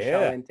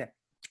Shaolin Temple?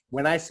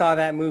 When I saw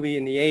that movie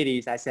in the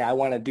 80s, I said, I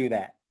want to do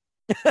that.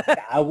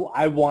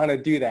 I want to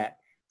do that.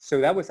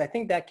 So I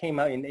think that came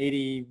out in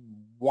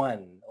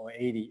 81 or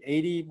 80,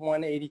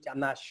 81, 80. I'm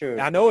not sure.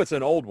 I know it's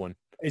an old one.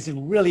 It's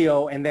really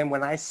old. And then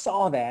when I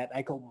saw that,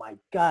 I go, my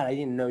God, I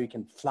didn't know you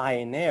can fly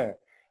in there.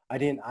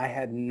 I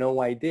had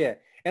no idea.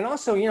 And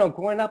also,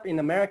 growing up in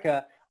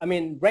America, I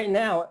mean, right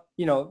now,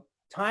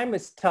 time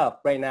is tough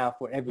right now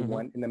for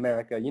everyone in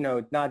America,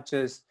 not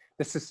just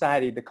the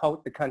society, the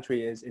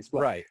country is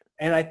right.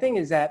 And I think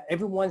is that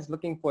everyone's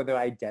looking for their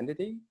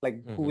identity,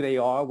 like who they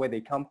are, where they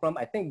come from.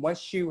 I think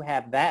once you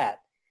have that,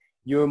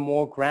 you're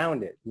more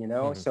grounded,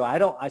 So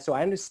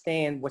I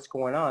understand what's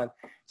going on.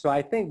 So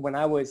I think when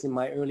I was in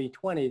my early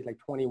 20s, like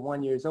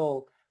 21 years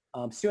old,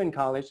 still in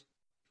college,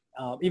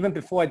 even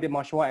before I did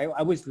martial art,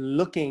 I was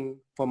looking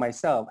for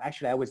myself.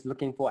 Actually, I was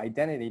looking for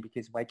identity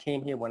because I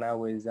came here when I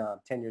was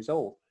 10 years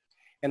old.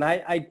 And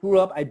I grew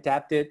up,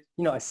 adapted,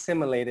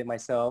 assimilated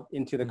myself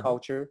into the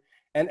culture.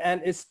 And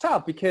it's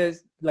tough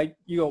because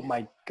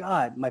my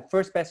God, my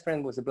first best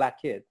friend was a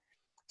black kid.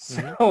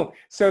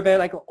 So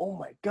then I go, oh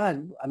my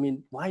God, I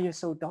mean, why are you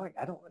so dark?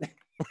 I don't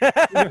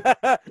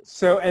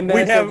So, and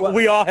then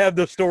we all have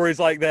the stories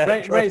like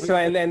that. Right. So,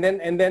 and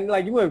then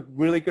like, you were a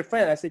really good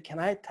friend. I said, can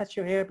I touch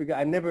your hair? Because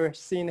I've never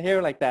seen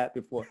hair like that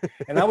before.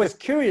 And I was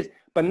curious,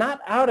 but not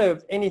out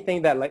of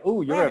anything that like,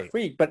 oh, you're a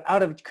freak, but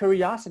out of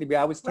curiosity,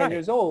 because I was 10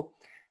 years old.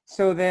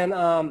 So then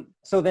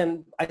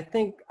I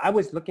think I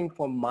was looking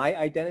for my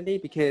identity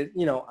because,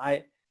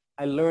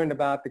 I learned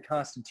about the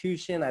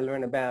Constitution. I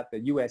learned about the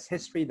U.S.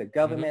 history, the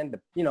government,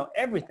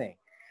 everything.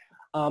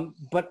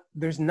 But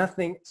there's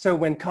nothing. So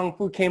when Kung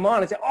Fu came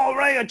on, I said, all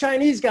right, a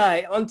Chinese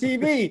guy on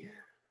TV.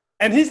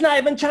 And he's not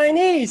even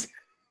Chinese.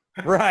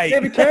 Right.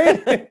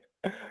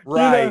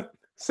 Right.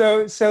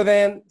 So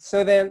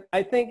then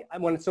I think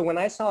when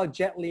I saw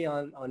Jet Li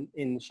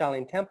in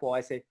Shaolin Temple,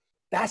 I say,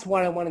 that's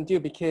what I want to do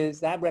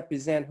because that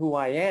represents who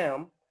I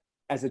am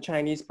as a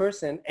Chinese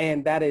person.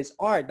 And that is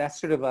art.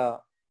 That's sort of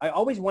I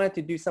always wanted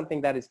to do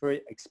something that is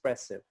very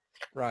expressive.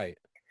 Right.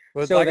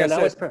 Well, so like I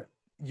said,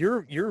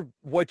 you're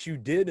what you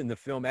did in the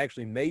film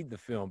actually made the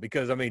film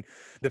because I mean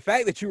the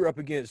fact that you were up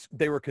against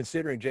they were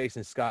considering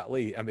Jason Scott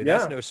Lee, I mean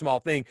that's no small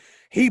thing.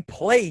 He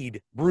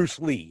played Bruce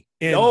Lee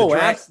in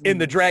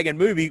the Dragon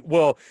movie.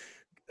 Well,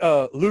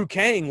 Liu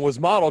Kang was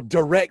modeled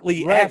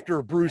directly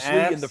after Bruce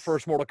Lee in the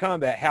first Mortal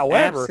Kombat.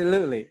 However,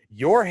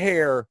 your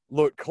hair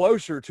looked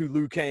closer to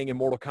Liu Kang in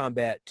Mortal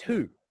Kombat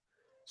 2.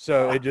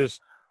 So it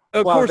just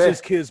of course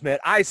it's kismet.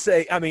 I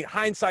mean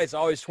hindsight's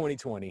always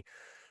 20/20.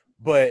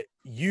 But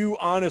you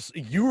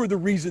were the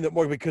reason that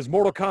because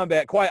Mortal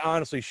Kombat, quite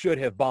honestly, should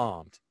have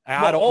bombed.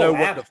 I don't know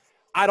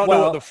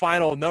what the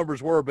final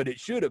numbers were, but it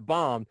should have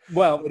bombed.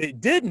 Well, but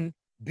it didn't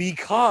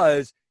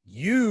because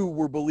you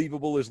were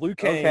believable as Liu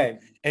Kang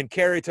and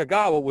Cary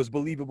Tagawa was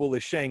believable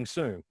as Shang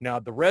Tsung. Now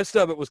the rest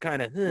of it was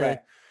kind of right.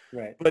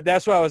 But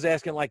that's why I was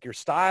asking like your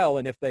style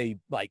and if they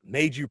like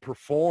made you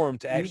perform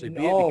to actually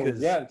be it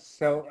because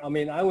So I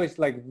mean I was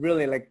like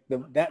really like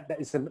that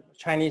is a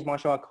Chinese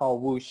martial art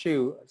called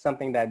Wushu,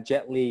 something that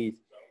Jet Li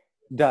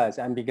does,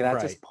 and because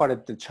that's just part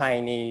of the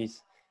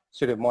Chinese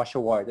sort of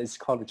martial art. It's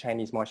called the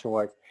Chinese martial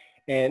art,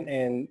 and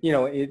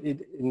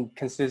it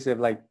consists of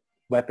like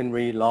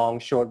weaponry, long,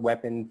 short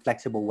weapon,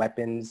 flexible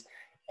weapons,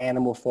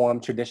 animal form,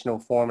 traditional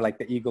form like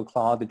the eagle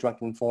claw, the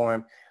drunken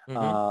form.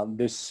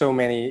 There's so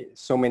many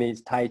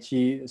Tai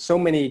Chi, so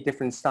many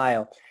different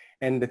style.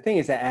 And the thing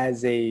is that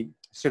as a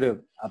sort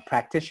of a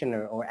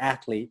practitioner or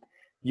athlete,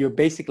 you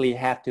basically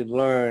have to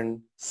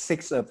learn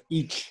 6 of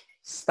each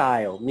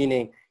style,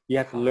 meaning you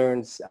have to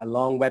learn a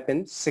long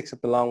weapon, 6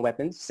 of the long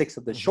weapons, 6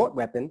 of the short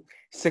weapon,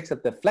 6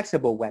 of the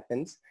flexible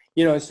weapons,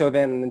 so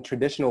then in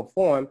traditional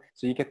form,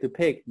 so you get to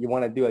pick, you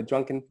want to do a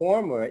drunken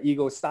form or an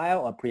eagle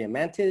style or praying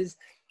mantis,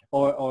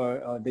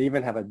 or they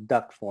even have a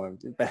duck form,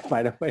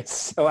 by the way.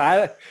 So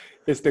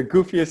it's the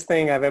goofiest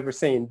thing I've ever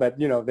seen, but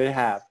they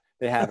have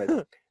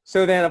it.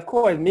 So then of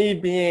course me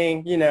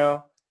being,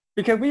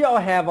 because we all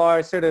have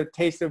our sort of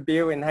taste of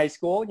beer in high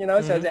school, so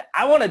I said,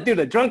 I want to do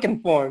the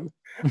drunken form.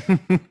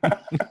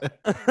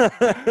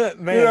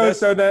 Man,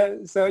 so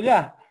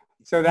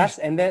that's,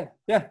 and then,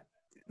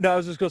 No, I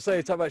was just going to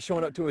say, talk about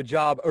showing up to a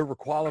job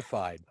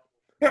overqualified.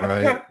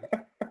 Right.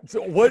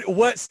 So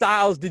what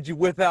styles did you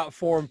whip out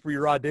for them for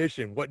your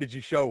audition? What did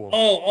you show them?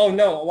 Oh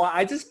no. Well,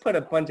 I just put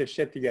a bunch of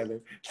shit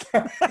together.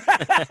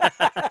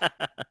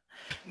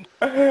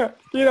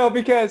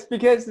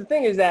 Because the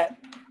thing is that,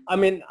 I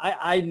mean,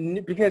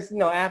 I because,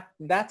 at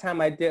that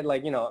time I did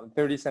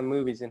 30 some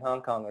movies in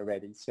Hong Kong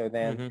already. So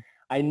then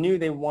I knew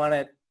they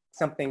wanted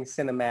something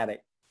cinematic.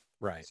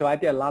 Right. So I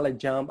did a lot of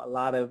jump, a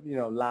lot of,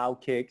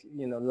 loud kicks,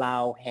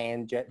 loud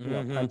hand jet,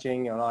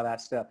 punching and all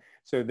that stuff.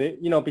 So they,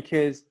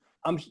 because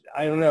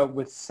I don't know,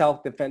 with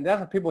self-defense,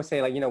 that's what people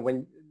say, like,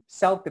 when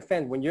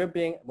self-defense,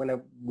 when a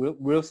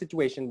real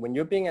situation, when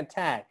you're being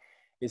attacked,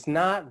 it's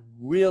not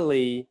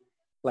really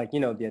like,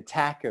 the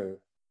attacker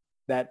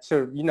that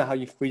sort of, how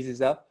you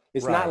freezes up.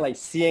 It's not like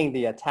seeing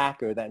the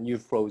attacker that you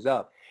froze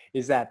up.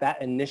 Is that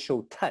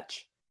initial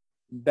touch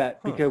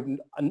that because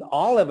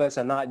all of us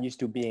are not used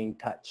to being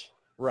touched.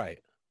 Right.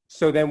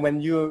 So then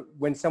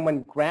when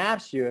someone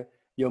grabs you,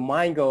 your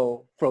mind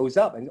froze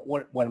up and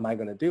what am I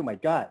going to do? My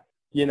God,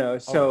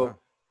 so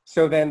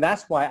then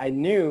that's why I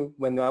knew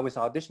when I was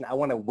auditioning, I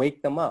want to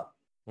wake them up.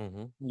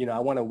 Mm-hmm. I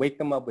want to wake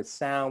them up with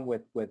sound,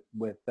 with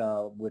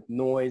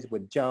noise,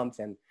 with jumps.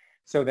 And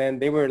so then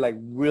they were like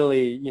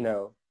really,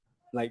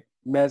 like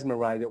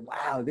mesmerized.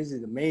 Wow, this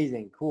is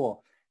amazing.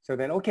 Cool. So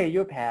then, okay,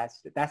 you're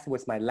passed. That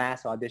was my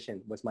last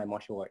audition, was my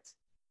martial arts.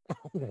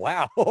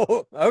 Wow.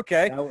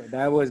 Okay.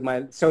 That was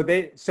my, so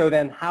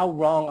then how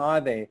wrong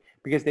are they?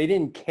 Because they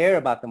didn't care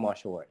about the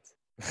martial arts.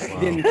 They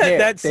didn't care.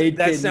 That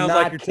sounds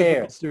like your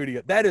typical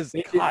studio. That is,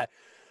 God,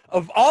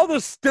 of all the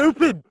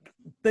stupid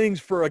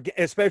things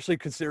especially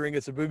considering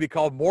it's a movie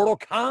called Mortal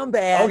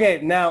Kombat.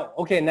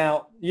 Okay,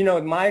 now,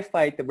 my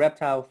fight, the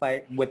reptile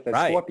fight with the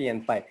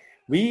scorpion fight,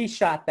 we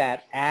shot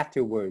that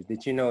afterwards.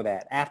 Did you know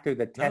that? After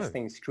the test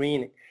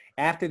screening,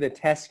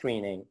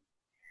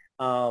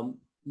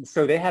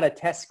 so they had a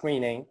test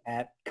screening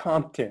at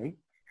Compton,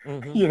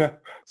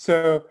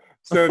 so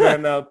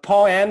then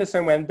Paul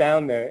Anderson went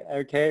down there,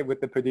 okay, with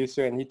the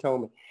producer, and he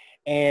told me,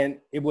 and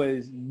it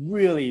was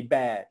really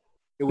bad.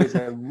 It was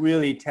a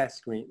really test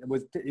screen.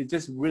 It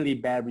just really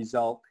bad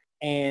result.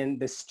 And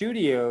the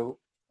studio,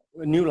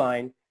 New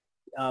Line,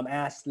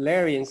 asked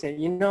Larry and said,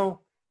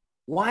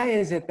 why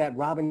is it that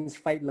Robin's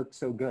fight looked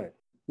so good?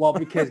 Well,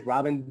 because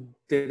Robin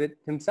did it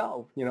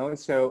himself,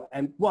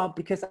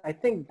 because I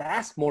think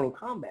that's Mortal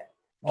Kombat.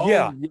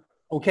 Yeah.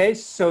 Okay.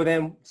 So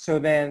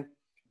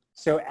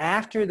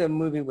after the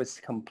movie was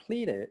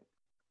completed,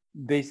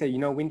 they said,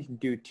 we need to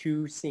do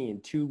two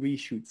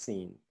reshoot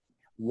scenes.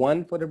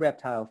 One for the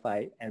reptile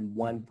fight and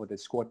one for the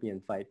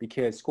scorpion fight,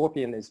 because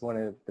Scorpion is one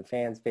of the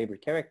fans'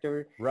 favorite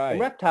characters. Right.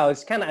 And reptile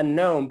is kind of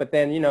unknown, but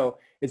then,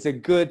 it's a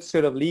good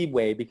sort of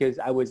leeway because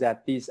I was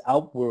at this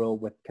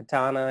Outworld with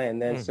Katana,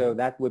 and then so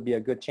that would be a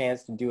good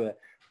chance to do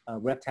a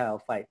reptile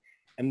fight.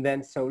 And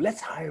then so let's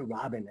hire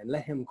Robin and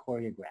let him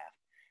choreograph.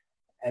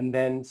 And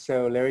then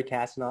so Larry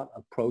Kasanoff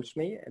approached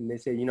me and they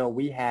said,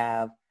 we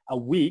have a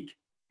week,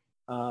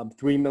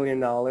 $3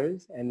 million,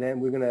 and then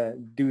we're going to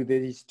do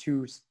these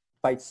two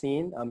fight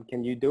scene.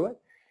 Can you do it?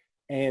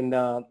 And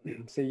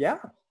so yeah.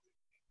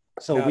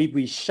 So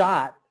we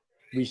shot,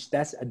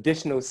 that's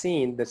additional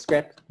scene,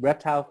 the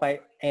reptile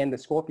fight and the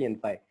scorpion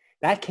fight.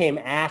 That came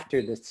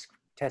after the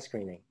test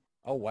screening.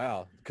 Oh,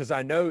 wow. Because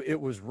I know it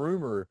was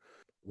rumor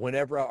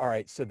whenever, all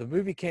right, so the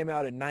movie came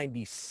out in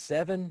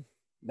 97?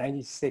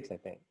 96, I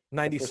think.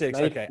 96,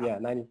 okay. Yeah,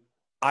 90.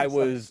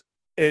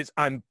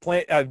 I'm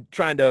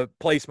trying to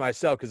place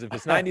myself because if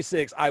it's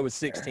 96, I was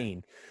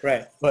 16.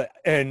 Right.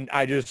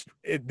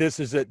 This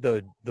is at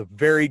the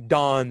very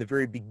dawn, the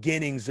very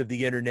beginnings of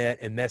the internet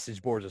and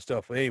message boards and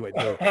stuff. But anyway,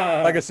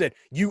 like I said,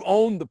 you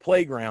own the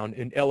playground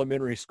in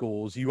elementary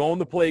schools. You own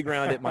the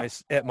playground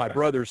at my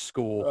brother's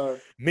school.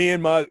 Me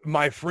and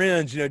my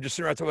friends, just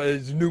sitting around talking about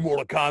this new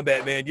Mortal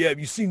Kombat, man. Yeah, have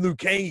you seen Liu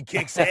Kang? He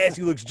kicks ass.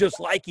 He looks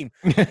just like him.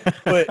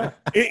 But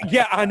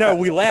I know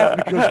we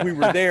laughed because we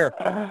were there.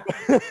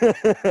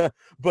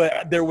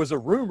 But there was a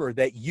rumor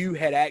that you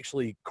had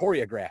actually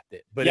choreographed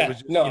it. But it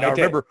was, I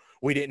remember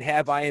we didn't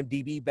have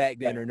IMDb back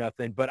then or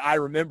nothing. But I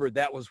remember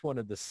that was one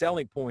of the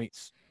selling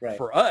points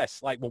for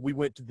us. Like when we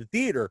went to the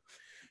theater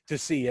to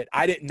see it,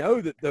 I didn't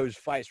know that those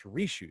fights were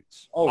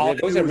reshoots. Oh,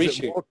 those are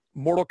reshoots.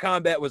 Mortal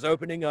Kombat was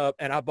opening up,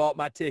 and I bought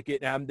my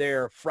ticket, and I'm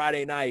there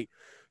Friday night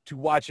to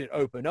watch it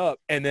open up.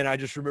 And then I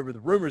just remember the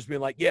rumors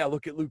being like, yeah,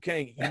 look at Liu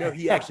Kang.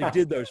 He actually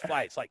did those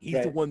fights. Like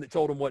he's the one that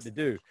told him what to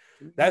do.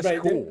 That's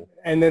cool.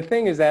 And the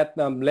thing is that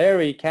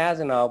Larry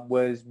Kasanoff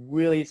was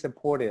really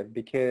supportive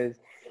because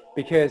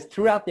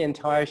throughout the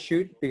entire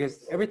shoot,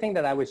 because everything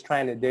that I was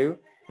trying to do,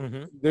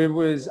 there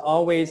was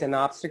always an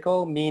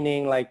obstacle,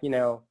 meaning like,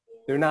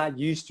 they're not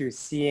used to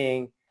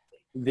seeing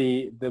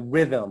the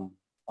rhythm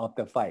of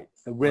the fight,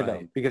 the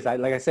rhythm, because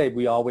like I said,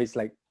 we always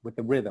like with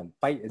the rhythm,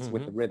 fight is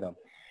with the rhythm.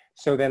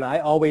 So then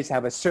I always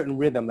have a certain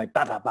rhythm, like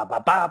ba ba ba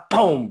ba ba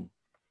boom,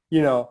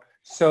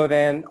 So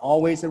then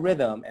always a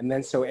rhythm, and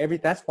then so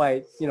that's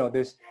why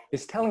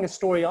it's telling a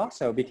story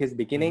also, because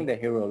beginning the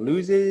hero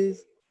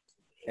loses,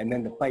 and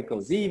then the fight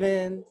goes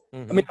even.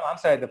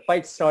 The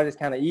fight starts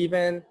kind of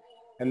even,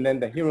 and then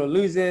the hero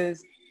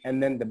loses,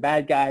 and then the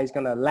bad guy is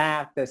gonna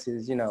laugh. This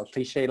is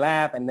cliche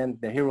laugh, and then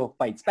the hero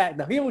fights back.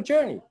 The hero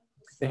journey,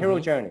 hero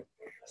journey.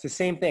 It's the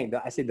same thing.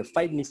 I said the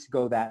fight needs to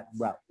go that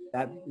route.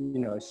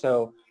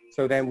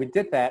 So then we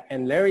did that,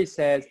 and Larry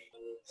says,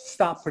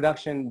 stop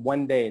production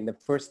one day, in the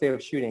first day of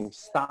shooting,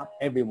 stop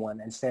everyone,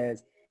 and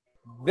says,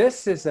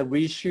 this is a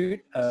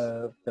reshoot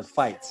of the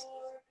fights.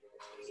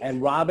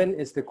 and Robin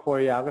is the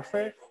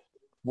choreographer.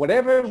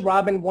 Whatever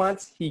Robin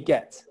wants, he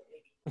gets.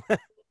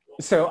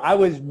 So I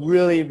was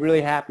really,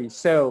 really happy.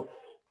 So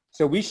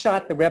we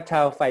shot the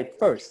reptile fight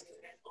first.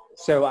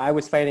 So I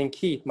was fighting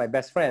Keith, my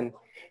best friend,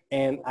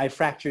 and I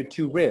fractured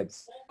 2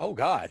 ribs. Oh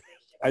God.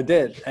 I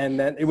did. And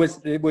then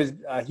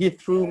he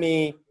threw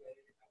me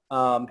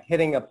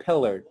hitting a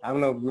pillar. I don't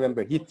know,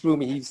 remember, he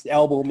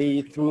elbowed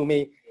me, threw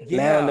me,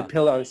 landed on the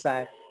pillar on the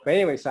side. But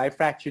anyway, so I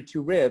fractured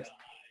 2 ribs.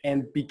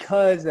 And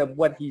because of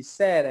what he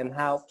said and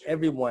how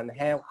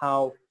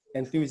how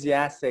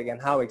enthusiastic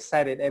and how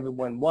excited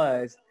everyone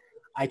was,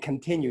 I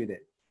continued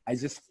it. I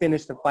just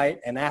finished the fight.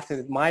 And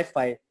after my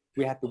fight,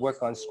 we had to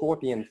work on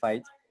scorpion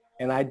fights.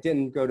 And I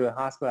didn't go to the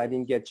hospital. I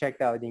didn't get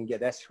checked out. I didn't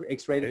get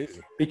X-rayed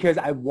because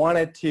I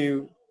wanted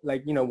to,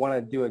 want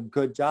to do a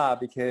good job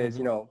because,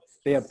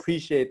 they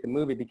appreciate the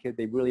movie because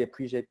they really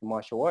appreciate the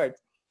martial arts.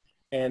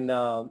 And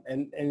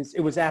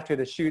it was after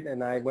the shoot,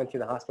 and I went to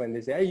the hospital, and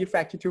they said, "Hey, you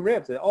fractured 2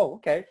 ribs." I said, "Oh,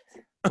 okay.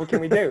 What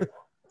can we do?"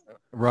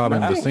 Robin,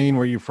 the scene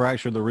where you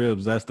fractured the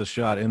ribs, that's the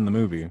shot in the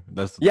movie.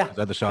 Is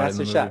that the shot in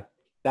the movie? Shot.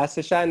 That's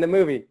the shot in the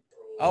movie.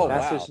 Oh,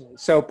 wow.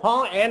 So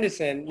Paul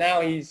Anderson,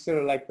 now he's sort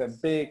of like the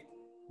big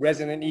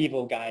Resident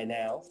Evil guy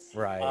now.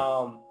 Right.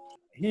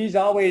 He's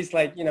always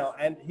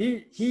and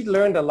he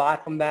learned a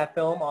lot from that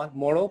film on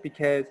Mortal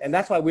and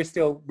that's why we're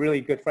still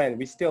really good friends.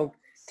 We still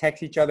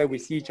text each other. We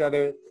see each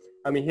other.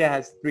 I mean, he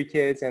has 3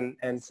 kids,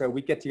 and so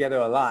we get together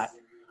a lot.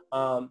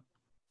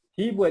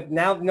 He would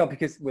now,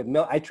 because with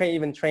I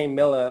trained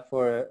Milla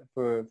for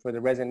the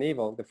Resident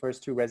Evil, the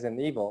first 2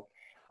 Resident Evil.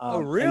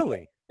 Oh,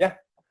 really? Yeah.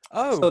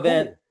 Oh, so cool.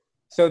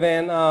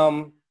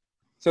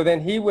 then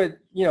he would,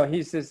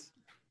 he's just,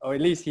 or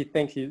at least he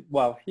thinks he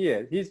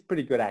is. He's a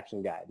pretty good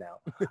action guy now.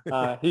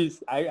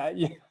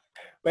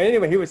 But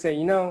anyway, he would say,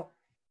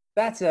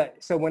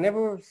 so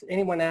whenever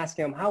anyone asks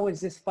him, how was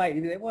this fight?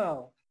 He'd say,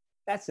 well,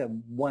 that's a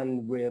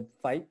 1 rib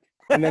fight.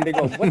 And then they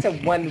go, what's a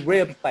 1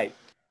 rib fight?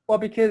 Well,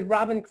 because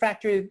Robin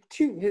fractured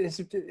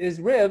his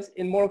ribs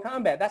in Mortal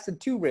Kombat. That's a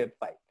 2 rib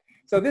fight.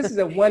 So this is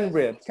a 1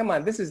 rib. Come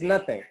on, this is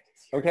nothing.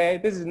 Okay,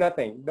 this is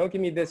nothing. Don't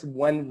give me this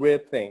 1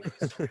 rib thing.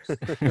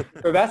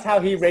 So that's how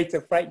he rates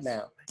a fight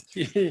now.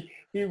 He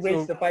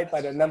rates the fight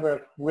by the number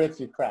of ribs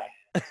you crack.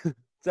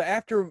 So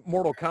after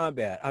Mortal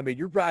Kombat, I mean,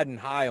 you're riding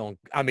high on,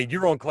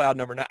 you're on cloud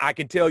number 9. I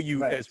can tell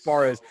you as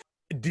far as,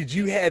 did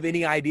you have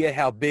any idea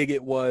how big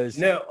it was?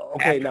 No.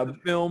 Okay, now the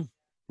film?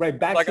 Right,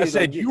 back like to I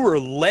said, you were a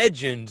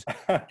legend,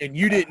 and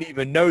you didn't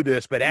even know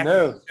this, but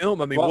after the film,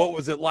 what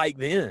was it like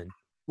then?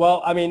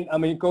 Well, I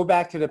mean, go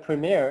back to the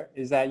premiere.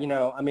 Is that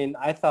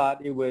I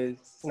thought it was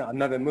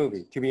another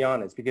movie, to be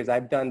honest, because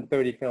I've done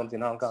 30 films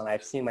in Hong Kong.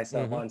 I've seen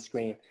myself on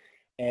screen,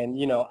 and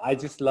I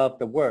just loved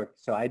the work.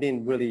 So I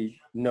didn't really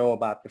know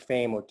about the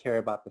fame or care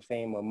about the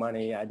fame or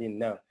money. I didn't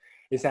know.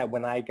 Is that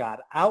when I got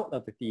out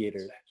of the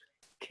theater,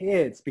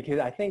 kids, because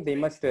I think they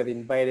must have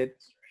invited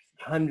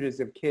hundreds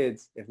of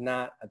kids, if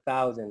not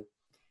 1,000.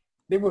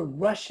 They were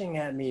rushing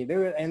at me.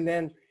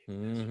 Then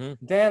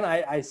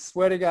I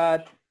swear to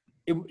God.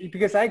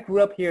 Because I grew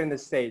up here in the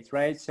States,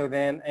 right? So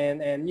then,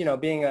 and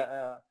being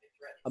a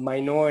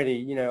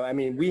minority,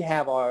 we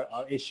have our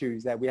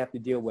issues that we have to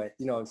deal with,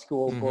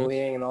 school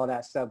bullying and all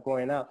that stuff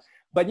growing up.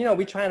 But,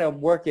 we trying to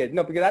work it,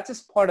 because that's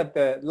just part of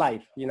the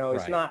life,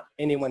 it's not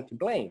anyone to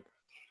blame.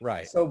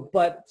 Right. So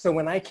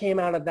when I came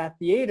out of that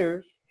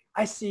theater,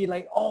 I see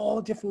like all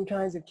different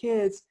kinds of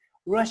kids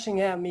rushing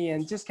at me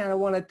and just kind of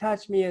want to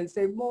touch me and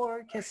say,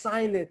 more, can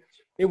sign it.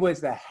 It was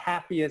the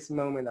happiest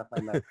moment of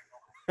my life.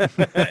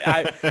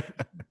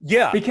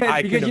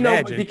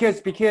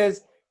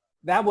 Because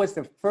that was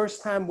the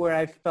first time where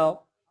I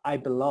felt I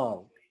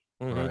belonged.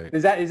 Right.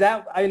 Is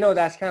that I know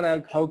that's kind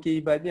of hokey,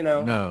 but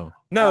no,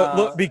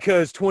 look,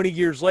 because 20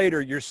 years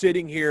later you're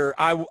sitting here,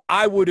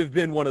 I would have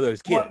been one of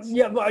those kids.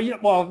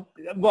 Well,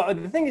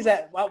 the thing is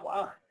that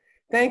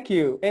thank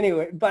you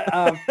anyway, but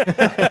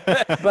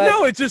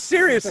no, it's just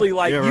seriously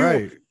like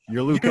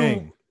you're Liu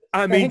Kang.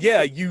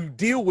 You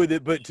deal with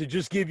it, but to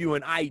just give you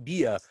an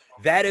idea,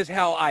 that is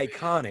how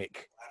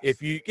iconic,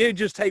 if you can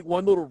just take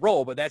one little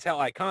role, but that's how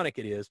iconic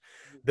it is.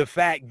 The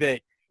fact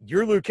that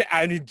you're Liu Kang,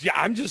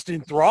 I'm just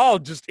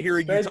enthralled just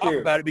hearing you talk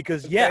about it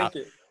because,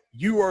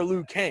 you are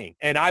Liu Kang.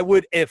 And I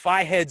would, if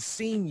I had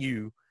seen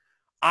you,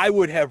 I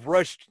would have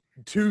rushed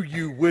to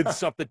you with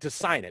something to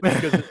sign it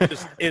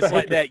because it's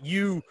like that.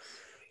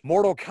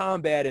 Mortal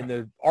Kombat and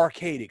the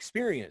arcade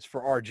experience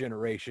for our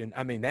generation,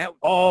 that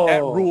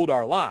ruled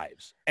our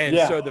lives. And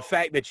so the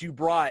fact that you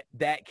brought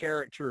that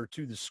character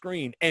to the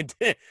screen and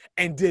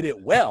did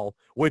it well,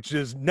 which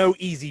is no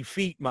easy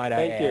feat, might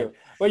I add. Thank you.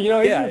 Well,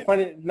 isn't it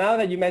funny, now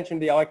that you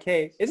mentioned the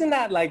arcade, isn't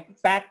that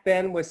like back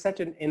then was such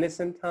an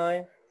innocent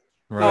time?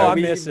 Right. Oh, I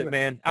miss it,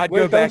 man. I'd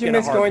go back in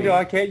a heartbeat. Don't you miss going to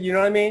arcade? You know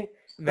what I mean?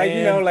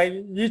 Man. Like,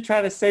 you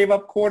try to save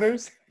up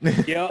quarters.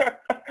 Yeah.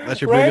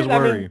 That's your biggest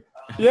worry.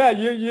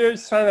 You're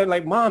trying to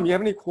like, Mom, you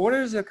have any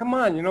quarters? Come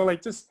on,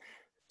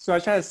 so I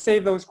try to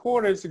save those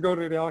quarters to go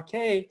to the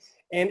arcade,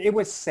 and it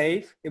was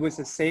safe. It was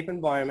a safe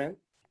environment.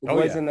 It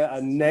wasn't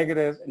a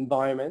negative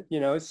environment,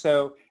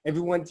 so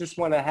everyone just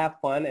want to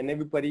have fun, and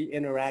everybody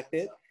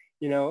interacted.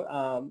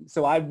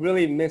 So I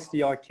really miss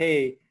the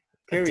arcade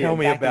period. Tell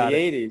me about the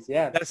it. 80s.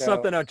 Yeah. That's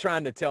something I'm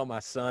trying to tell my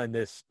son,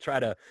 try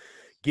to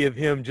give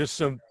him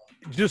just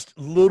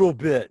little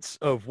bits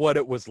of what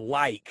it was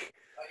like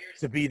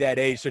to be that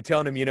age. So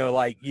telling him,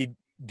 like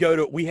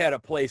we had a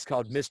place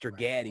called Mr.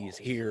 Gaddy's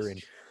here,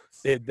 and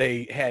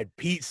they had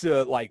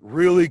pizza, like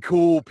really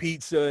cool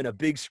pizza and a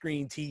big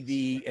screen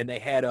TV, and they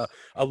had a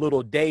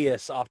little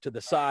dais off to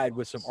the side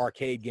with some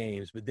arcade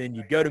games. But then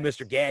you go to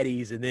Mr.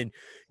 Gaddy's and then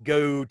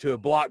go to a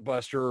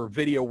Blockbuster or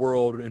Video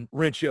World and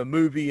rent you a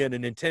movie and a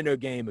Nintendo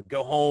game and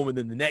go home, and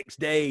then the next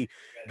day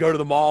go to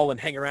the mall and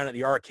hang around at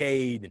the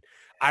arcade. And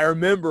I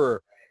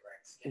remember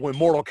when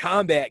Mortal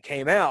Kombat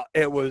came out,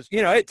 it was,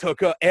 it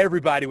took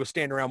everybody was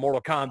standing around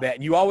Mortal Kombat,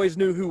 and you always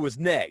knew who was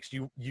next.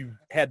 You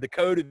had the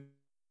code of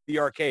the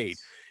arcade.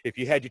 If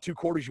you had your 2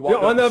 quarters, you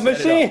walked on the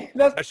machine.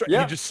 That's right.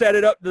 Yeah. You just set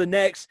it up to the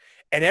next,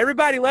 and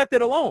everybody left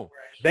it alone.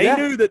 They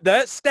knew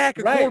that stack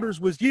of quarters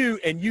was you,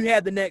 and you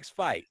had the next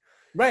fight.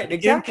 Right,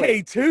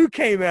 exactly. MK2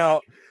 came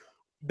out.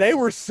 They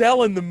were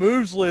selling the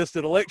moves list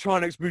at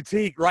Electronics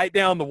Boutique right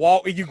down the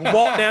walk. You can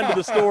walk down to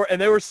the store, and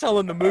they were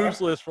selling the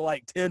moves list for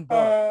like $10.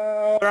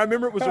 But I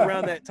remember it was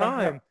around that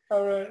time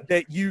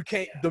that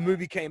the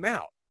movie came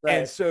out. Right.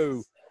 And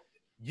so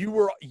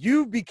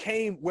you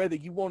became, whether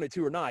you wanted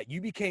to or not,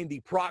 you became the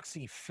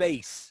proxy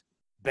face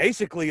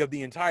basically of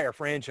the entire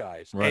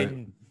franchise. Right.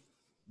 And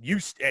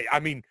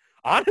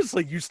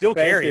honestly, you still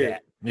carry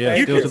that.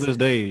 Yeah, still to this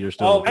day, you're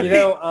still.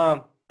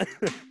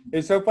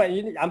 It's so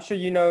funny. I'm sure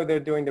they're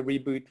doing the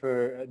reboot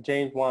for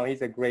James Wan.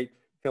 He's a great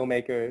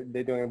filmmaker.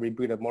 They're doing a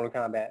reboot of Mortal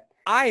Kombat.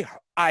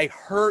 I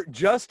heard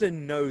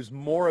Justin knows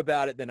more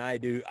about it than I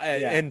do.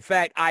 In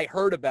fact, I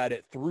heard about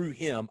it through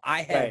him.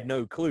 I had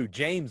no clue.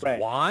 James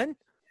Wan?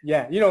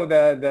 Yeah,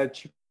 the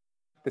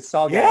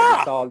Saw guy.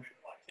 Yeah.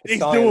 He's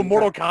doing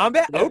Mortal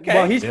Kombat? Okay.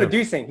 Well, he's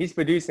producing.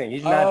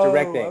 He's not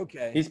directing.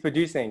 Okay. He's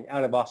producing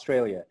out of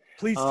Australia.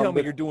 Please tell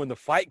me you're doing the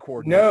fight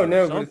coordination.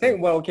 No.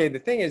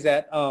 The thing is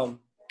that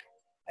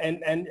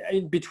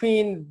and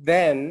between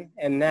then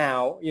and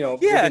now, they've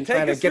been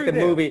trying to get the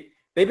movie.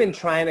 They've been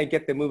trying to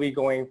get the movie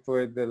going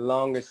for the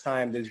longest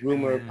time. There's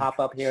rumor pop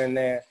up here and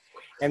there.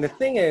 And the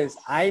thing is,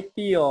 I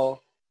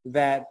feel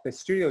that the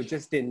studio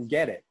just didn't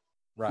get it.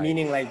 Right.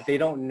 Meaning like they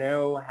don't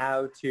know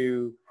how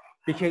to,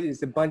 because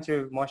it's a bunch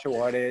of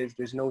martial artists.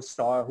 There's no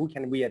star. Who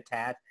can we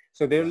attach?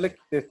 So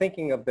they're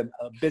thinking of the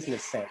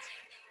business sense.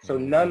 So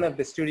none of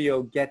the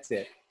studio gets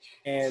it.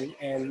 And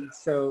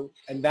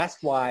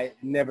that's why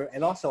never.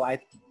 And also I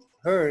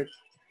heard,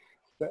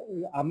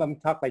 I'm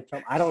talking like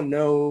Trump. I don't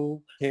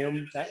know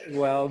him that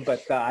well,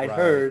 but I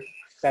heard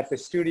that the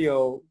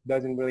studio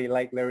doesn't really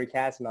like Larry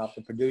Kasanoff,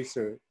 the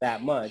producer,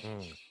 that much.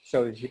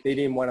 So they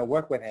didn't want to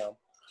work with him.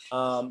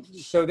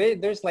 So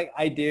there's like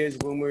ideas,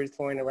 rumors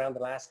flowing around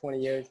the last 20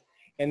 years.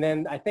 And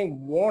then I think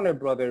Warner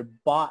Brother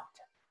bought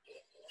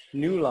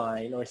New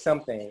Line or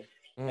something.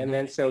 And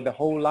then so the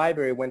whole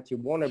library went to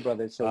Warner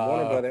Brothers. So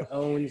Warner Brother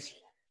owns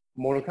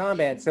Mortal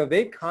Kombat. So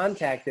they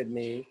contacted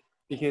me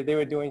because they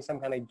were doing some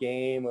kind of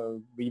game or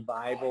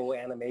revival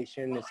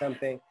animation or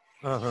something.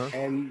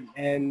 And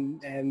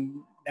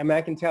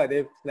I can tell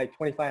they're like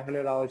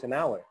 $2,500 an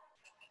hour.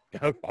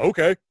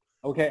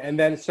 Okay. And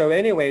then so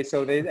anyway,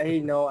 so they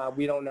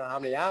we don't know how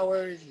many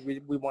hours. We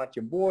want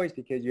your voice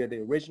because you're the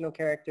original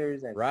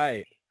characters. And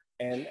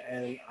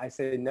and I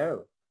said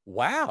no.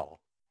 Wow.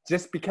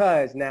 Just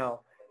because now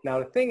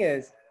the thing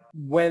is,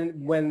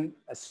 when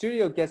a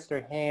studio gets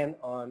their hand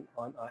on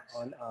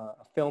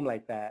a film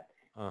like that,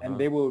 and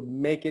they will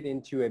make it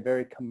into a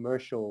very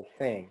commercial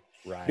thing.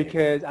 Right.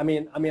 Because I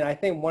mean, I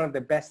think one of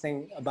the best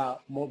thing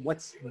about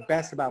what's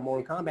best about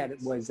Mortal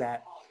Kombat was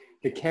that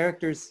the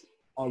characters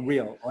are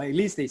real, or at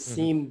least they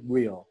seem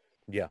real.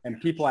 Yeah. And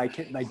people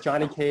like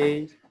Johnny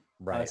Cage,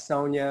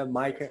 Sonya,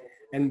 Micah,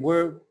 and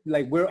we're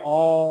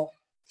all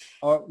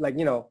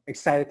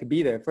excited to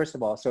be there. First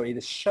of all, so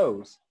it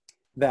shows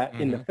that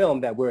in the film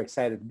that we're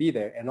excited to be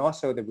there, and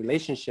also the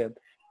relationship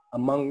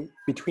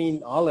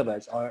between all of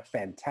us are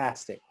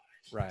fantastic.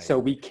 Right. So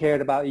we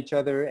cared about each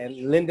other,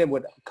 and Lyndon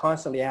would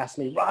constantly ask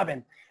me,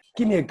 Robin,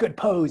 give me a good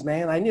pose,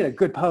 man. I need a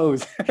good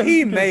pose.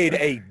 He made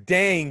a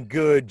dang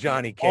good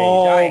Johnny Cage,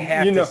 I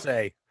have to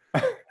say.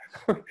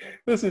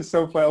 This is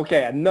so fun.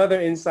 Okay,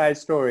 another inside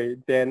story,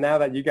 Dan, now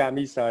that you got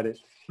me started.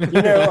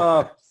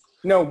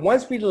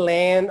 Once we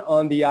land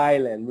on the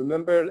island,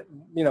 remember,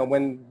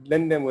 when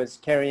Lyndon was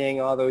carrying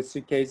all those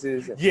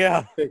suitcases?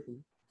 Yeah.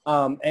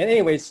 And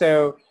anyway,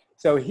 so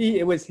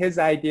it was his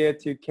idea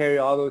to carry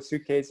all those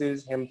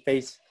suitcases, him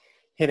face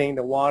hitting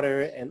the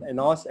water, and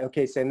also,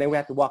 and then we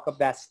had to walk up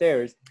that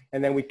stairs,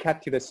 and then we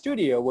cut to the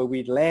studio where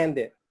we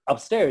landed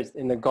upstairs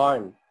in the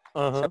garden.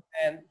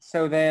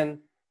 So then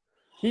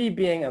he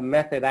being a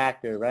method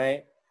actor,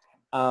 right?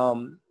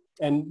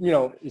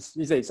 He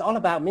says, it's all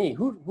about me.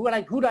 Who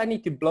do I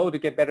need to blow to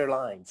get better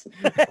lines?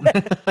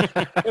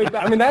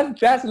 I mean,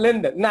 that's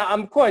Lyndon. Now,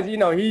 of course,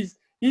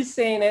 he's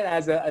saying it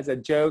as a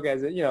joke,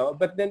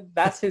 but then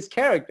that's his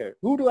character.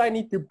 Who do I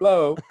need to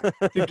blow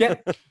to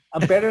get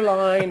a better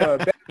line or a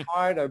better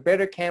part or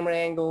better camera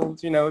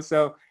angles,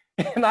 So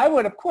And I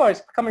would, of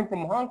course, coming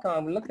from Hong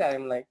Kong, look at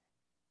him like,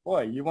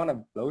 boy, you want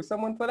to blow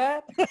someone for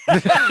that?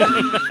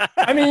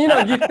 I mean,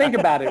 you think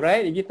about it,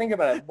 right? If you think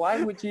about it,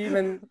 why would you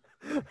even...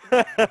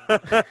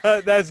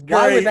 That's great.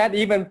 Why would that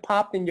even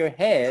pop in your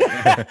head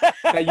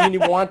that you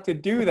want to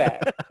do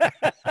that?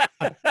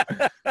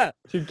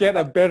 To get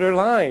a better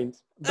line.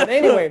 But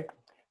anyway,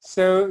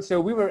 so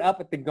we were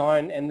up at the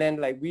garden, and then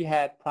like we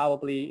had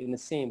probably, in the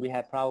scene, we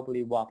had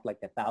probably walked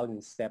like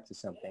 1,000 steps or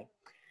something.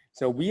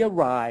 So we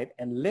arrived,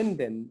 and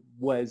Lyndon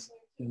was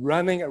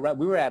running around.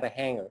 We were at a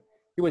hangar.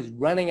 He was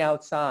running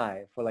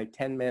outside for like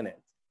 10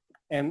 minutes.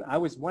 And I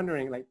was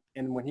wondering, like,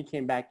 and when he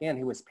came back in,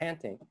 he was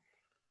panting.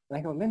 And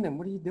I go, Lyndon,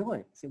 what are you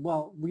doing? He said,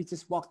 well, we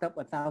just walked up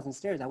 1,000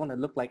 stairs. I want to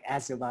look like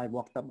as if I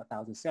walked up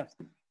 1,000 steps.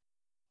 I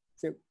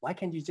said, why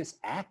can't you just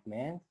act,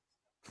 man?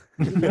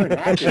 You're an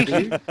actor,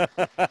 dude.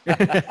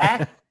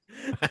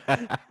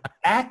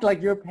 Act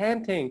like you're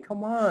panting.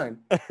 Come on.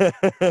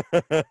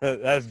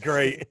 That's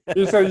great.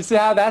 So you see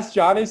how that's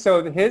Johnny?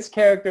 So his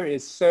character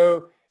is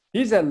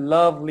he's a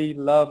lovely,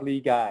 lovely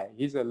guy.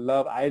 He's a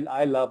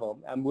I love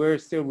him. And we're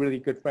still really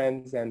good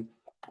friends. And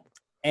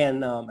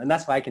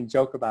that's why I can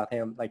joke about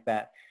him like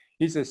that.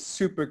 He's a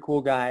super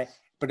cool guy.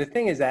 But the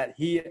thing is that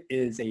he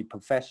is a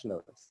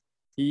professional.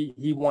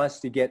 He wants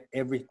to get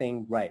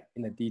everything right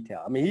in the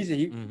detail. I mean,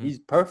 he's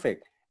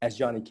perfect as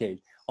Johnny Cage.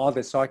 All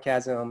the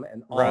sarcasm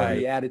and all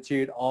the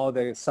attitude, all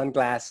the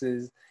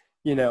sunglasses,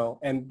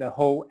 and the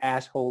whole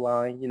asshole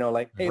line,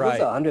 like, hey, those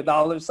are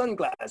 $100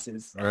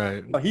 sunglasses.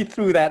 Right. But he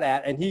threw that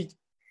at,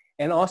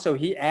 and also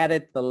he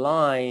added the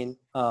line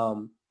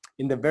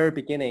in the very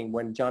beginning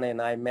when Johnny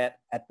and I met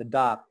at the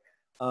dock.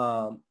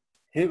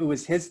 It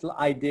was his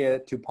idea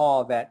to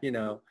Paul that,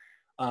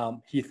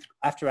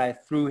 after I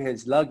threw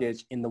his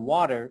luggage in the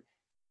water,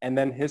 and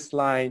then his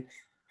line,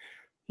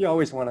 he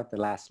always wanted the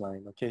last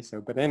line. Okay, so,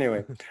 but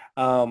anyway,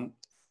 God,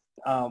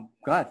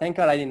 thank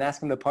God I didn't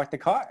ask him to park the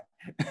car.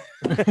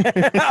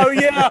 Oh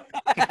yeah,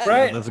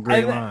 right. That's a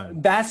great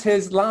line. That's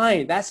his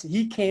line.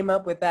 He came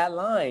up with that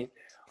line.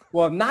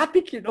 Well, not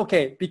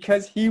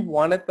because he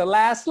wanted the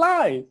last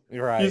line.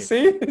 Right. You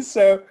see,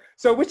 so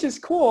which is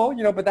cool,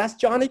 but that's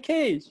Johnny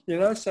Cage,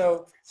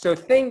 So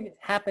thing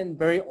happened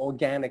very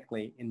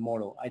organically in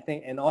Mortal, I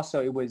think, and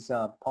also it was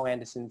Paul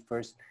Anderson's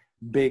first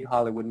big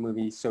Hollywood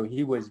movie, so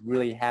he was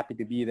really happy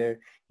to be there.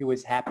 He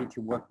was happy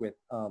to work with,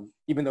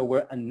 even though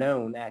we're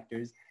unknown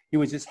actors, he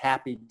was just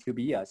happy to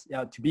be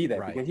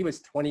there because he was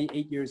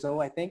 28 years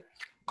old, I think,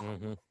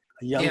 a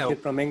young kid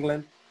from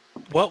England.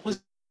 What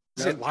was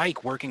it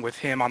like working with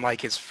him on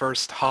like his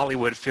first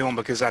Hollywood film?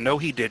 Because I know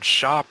he did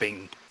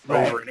Shopping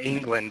over in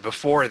England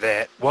before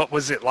that. What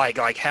was it like?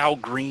 Like, how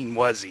green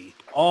was he?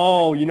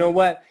 Oh, you know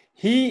what?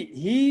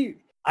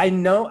 I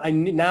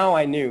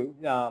knew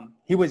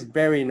he was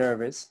very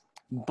nervous,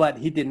 but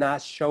he did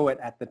not show it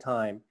at the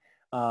time.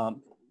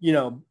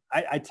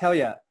 I tell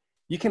you,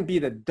 you can be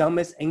the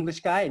dumbest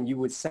English guy and you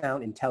would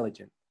sound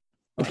intelligent.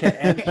 Okay,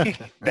 and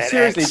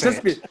seriously,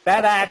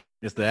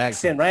 it's the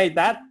accent, right?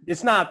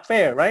 It's not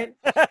fair, right?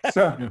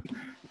 So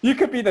you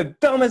could be the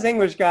dumbest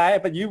English guy,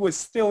 but you would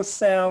still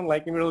sound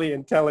like really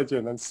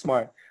intelligent and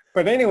smart.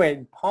 But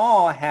anyway,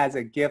 Paul has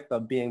a gift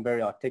of being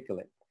very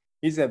articulate.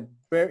 He's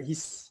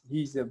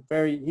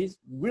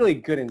really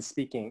good in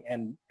speaking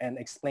and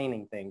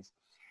explaining things.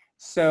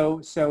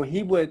 So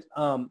he would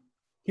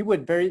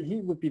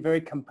be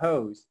very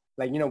composed,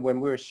 like,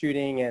 when we were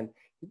shooting, and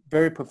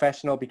very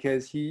professional,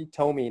 because he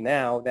told me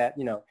now that,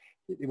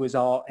 it was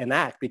all an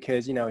act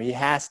because, he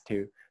has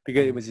to,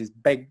 because it was his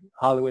big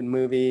Hollywood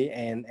movie,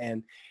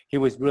 and he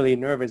was really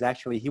nervous.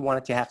 Actually, he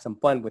wanted to have some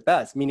fun with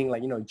us, meaning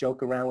like,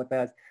 joke around with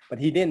us, but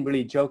he didn't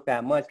really joke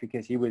that much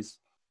because he was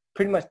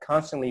pretty much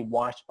constantly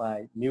watched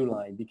by New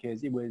Line,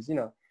 because it was,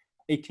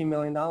 $18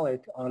 million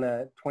on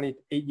a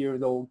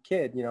 28-year-old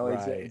kid,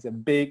 it's a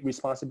big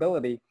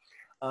responsibility.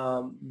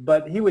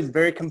 But he was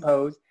very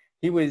composed.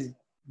 He was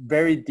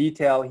very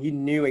detailed. He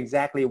knew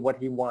exactly what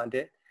he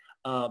wanted,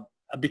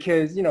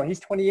 because, he's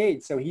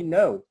 28, so he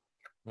knows.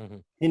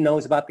 He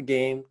knows about the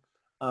game.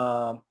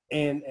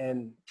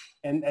 And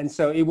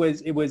so it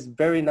was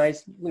very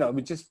nice. It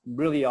was just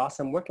really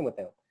awesome working with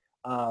him.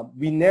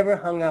 We never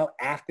hung out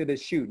after the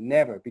shoot,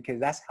 never, because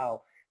that's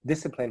how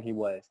disciplined he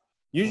was.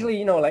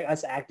 Usually, like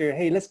us actors,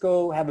 hey, let's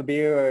go have a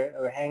beer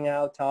or hang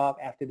out, talk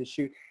after the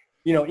shoot.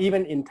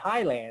 Even in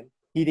Thailand,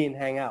 he didn't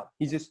hang out.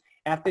 He just,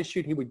 after the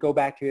shoot, he would go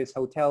back to his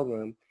hotel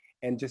room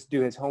and just do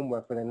his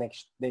homework for the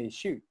next day's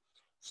shoot.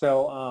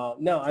 So,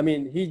 no, I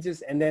mean,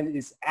 and then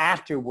it's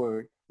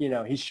afterward,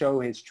 he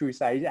showed his true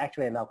side. He's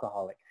actually an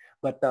alcoholic,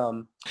 but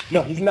no,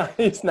 he's not.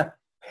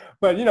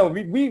 But no,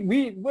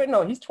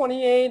 he's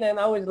 28, and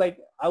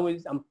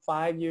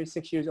I'm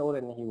 6 years older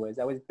than he was.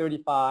 I was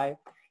 35.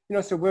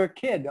 So we're a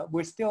kid.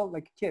 We're still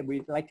like a kid.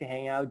 We like to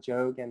hang out,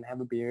 joke, and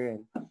have a beer.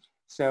 And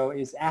so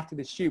it's after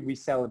the shoot we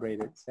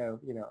celebrated. So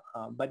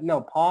but no,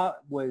 Paul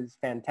was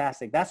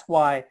fantastic. That's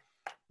why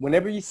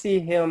whenever you see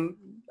him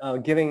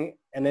giving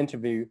an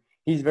interview,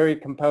 he's very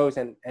composed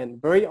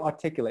and very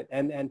articulate,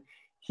 and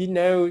he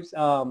knows.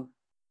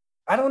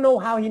 I don't know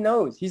how he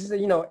knows. He's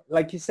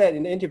like you said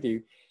in the interview,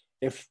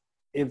 if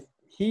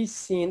he's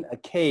seen a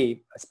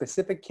cave, a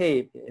specific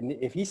cave, and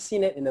if he's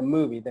seen it in a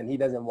movie, then he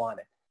doesn't want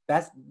it.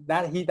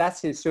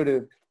 That's his sort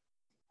of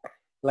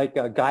like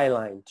a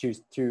guideline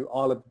to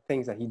all of the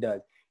things that he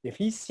does. If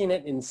he's seen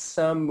it in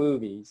some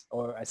movies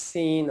or a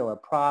scene or a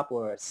prop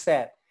or a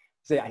set,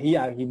 say he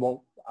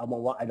won't. I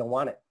don't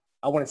want it.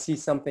 I want to see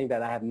something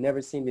that I have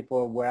never seen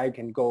before, where I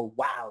can go,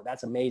 wow,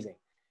 that's amazing.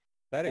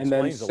 That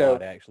explains a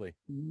lot, actually.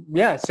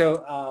 Yeah.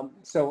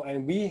 So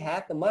and we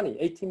had the money.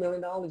 $18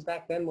 million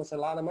back then was a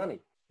lot of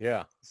money.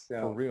 Yeah.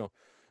 So for real.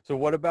 So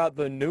what about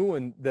the new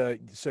one?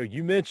 So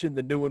you mentioned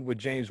the new one with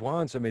James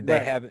Wan. So I mean,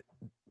 they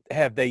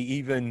haven't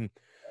even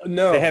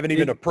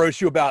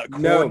approached you about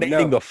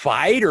coordinating the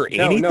fight or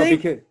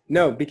anything?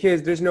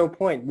 Because there's no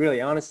point,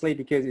 really, honestly,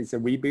 because it's a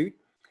reboot.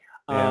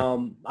 Yeah.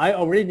 I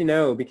already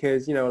know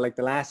because, like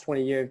the last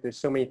 20 years, there's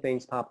so many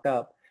things popped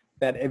up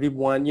that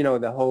everyone,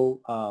 the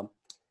whole,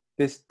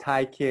 this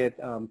Thai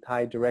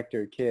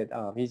director kid,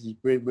 he's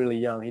really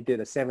young. He did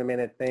a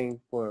 7-minute thing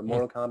for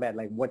Mortal Kombat,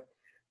 like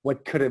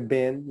what could have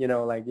been,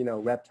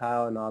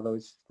 Reptile and all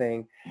those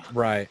things.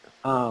 Right.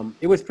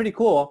 It was pretty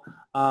cool.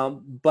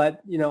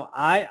 But,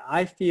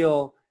 I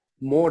feel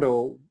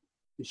Mortal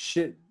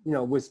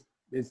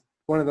is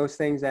one of those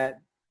things that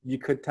you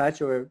could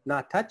touch or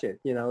not touch it,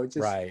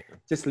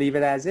 just leave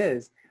it as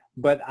is.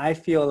 But I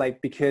feel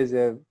like because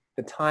of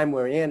the time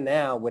we're in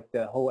now with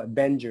the whole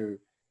Avenger,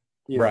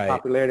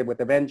 popularity with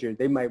Avengers,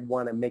 they might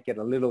want to make it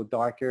a little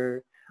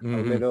darker, a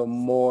little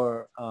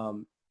more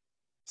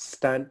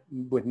stunt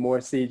with more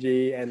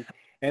CG.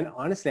 And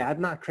honestly,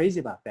 I'm not crazy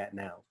about that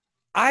now.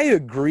 I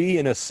agree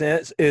in a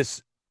sense.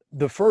 Is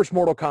the first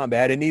Mortal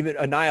Kombat and even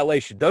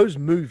Annihilation, those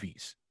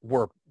movies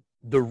were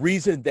the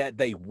reason that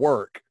they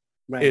work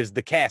is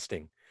the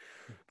casting.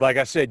 Like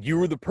I said, you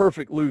were the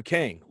perfect Liu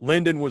Kang.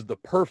 Lyndon was the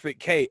perfect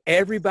Kay.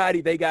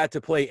 Everybody they got to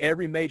play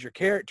every major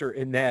character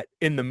in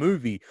the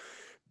movie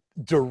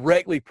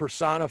directly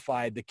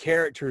personified the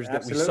characters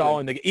that we saw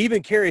in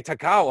even Kerry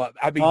Takawa.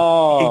 I mean, he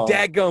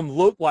dadgum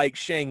looked like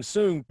Shang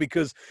Tsung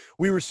because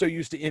we were so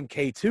used to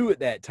MK2 at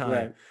that time.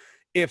 Right.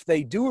 If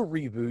they do a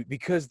reboot,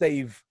 because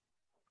they've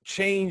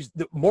changed,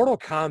 the Mortal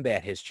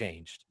Kombat has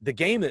changed. The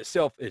game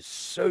itself is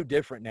so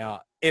different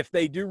now. If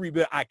they do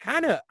reboot, I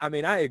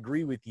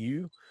agree with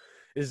you,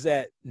 is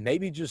that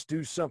maybe just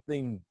do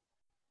something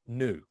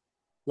new.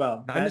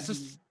 Well, I just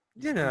wish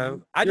you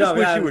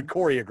would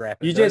choreograph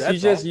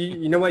it.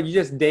 You know what? You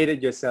just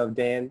dated yourself,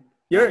 Dan.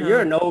 You're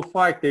an old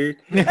fart, dude.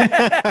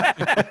 I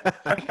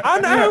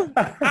know.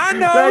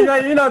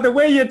 Like, the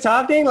way you're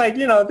talking, like,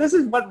 this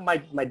is what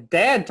my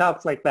dad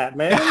talks like that,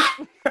 man.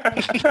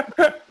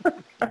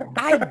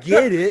 I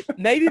get it.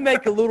 Maybe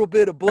make a little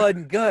bit of blood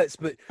and guts,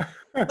 but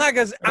like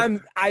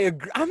I'm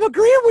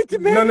agreeing with you,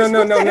 man.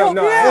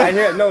 No. I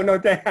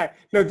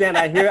hear Dan.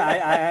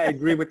 I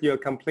agree with you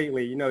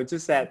completely.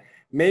 Just that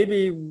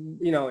maybe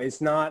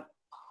it's not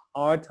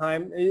our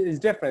time. It's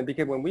different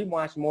because when we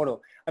watch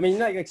Mortal, I mean,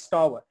 like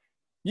Star Wars,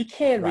 you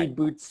can't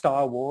reboot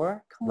Star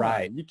Wars. Come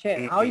on, you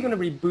can't. How are you going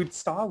to reboot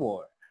Star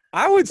Wars?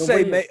 I would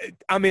say,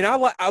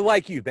 I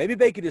like you. Maybe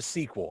make it a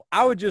sequel.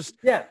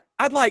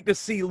 I'd like to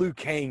see Liu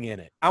Kang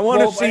in it. I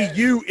want to see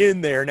you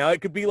in there. Now,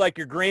 it could be like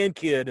your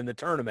grandkid in the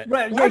tournament.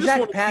 Right, I just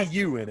want to see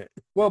you in it.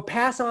 Well,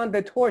 pass on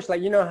the torch.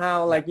 Like,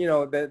 how, like,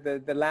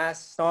 the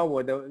last Star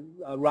Wars, the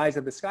Rise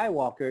of the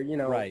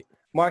Skywalker,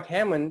 Mark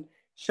Hamill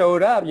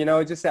showed up,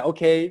 just said,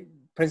 okay,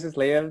 Princess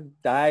Leia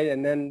died,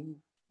 and then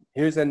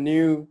here's a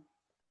new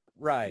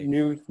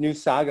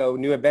saga,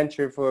 new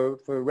adventure for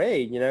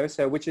Rey,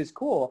 so which is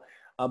cool.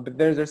 But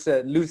there's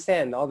a loose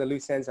end. All the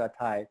loose ends are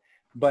tied.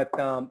 But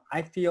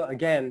I feel,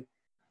 again,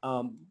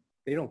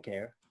 they don't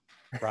care.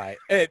 Right.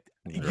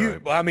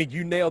 You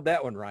nailed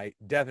that one right.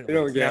 Definitely. They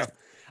don't care. Now,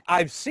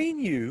 I've seen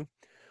you,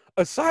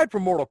 aside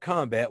from Mortal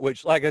Kombat,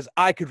 which, like, as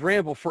I could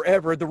ramble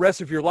forever the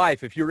rest of your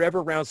life. If you're ever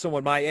around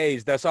someone my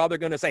age, that's all they're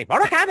going to say,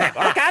 Mortal Kombat,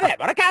 Mortal Kombat,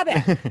 Mortal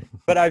Kombat.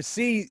 But I've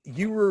seen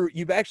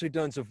you've actually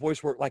done some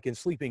voice work, like in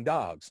Sleeping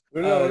Dogs.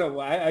 No.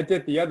 I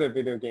did the other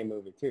video game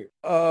movie too.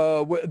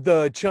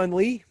 The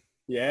Chun-Li.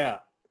 Yeah.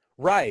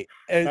 Right.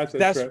 And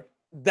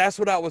that's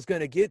what I was going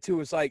to get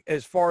to, is like,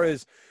 as far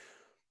as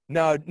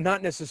now,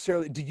 not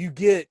necessarily, do you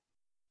get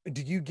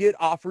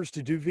offers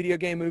to do video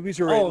game movies,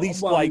 or at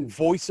least like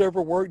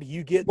voiceover work? Do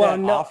you get that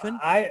often?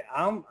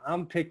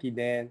 I'm picky,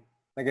 Dan.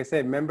 Like I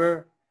said,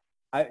 remember,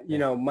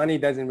 money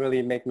doesn't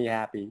really make me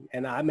happy.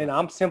 And I mean,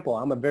 I'm simple.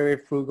 I'm a very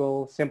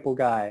frugal, simple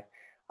guy.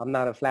 I'm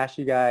not a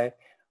flashy guy.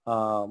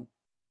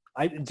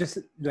 I just,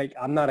 like,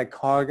 I'm not a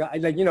car guy.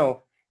 Like, you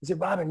say,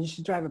 Robin, you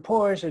should drive a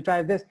Porsche or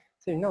drive this. I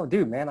say, no,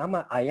 dude, man,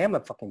 I am a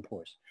fucking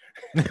Porsche.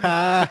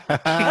 I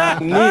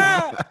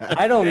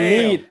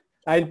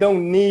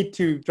don't need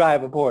to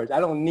drive a Porsche. I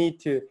don't need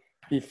to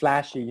be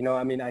flashy.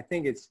 I mean, I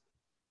think it's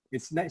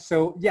nice.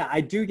 So yeah,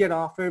 I do get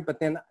offered, but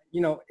then,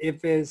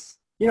 if it's,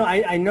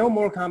 I know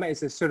Mortal Kombat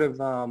is a sort of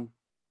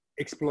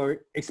exploration.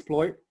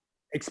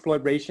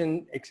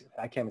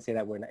 I can't even say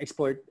that word.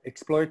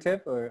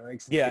 Exploitative or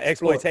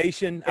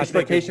exploitation.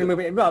 Exploitation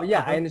movie. Well,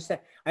 yeah, I understand.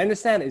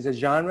 It's a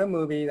genre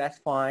movie. That's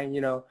fine.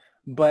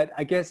 But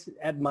I guess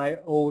at my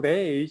old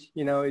age,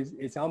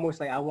 it's almost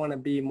like I want to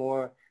be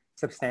more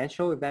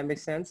substantial, if that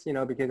makes sense,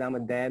 because I'm a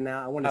dad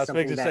now. I want I was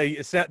something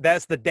to say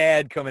that's the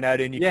dad coming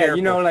out in you. Yeah,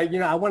 careful.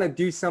 I want to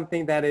do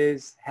something that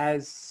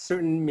has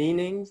certain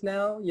meanings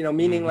now.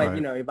 Meaning like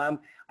Right. if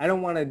I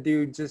don't want to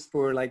do just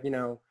for like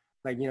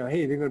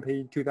hey, they're gonna pay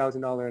you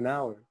 $2,000 an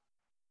hour.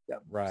 Yeah.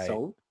 Right.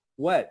 So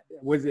what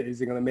was it?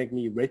 Is it gonna make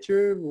me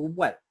richer?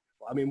 What?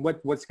 I mean,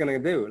 what's gonna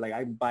do? Like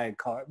I buy a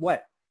car?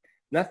 What?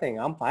 Nothing.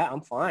 I'm fine.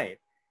 I'm fine.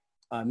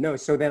 No.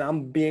 So then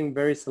I'm being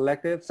very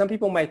selective. Some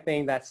people might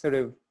think that's sort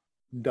of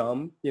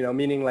dumb.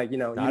 Meaning like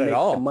Not you at make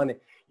all. the money.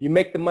 You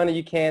make the money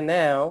you can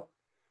now.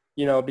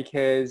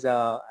 Because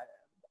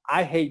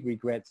I hate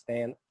regrets,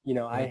 Dan.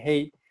 I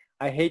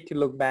hate to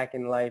look back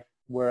in life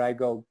where I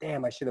go,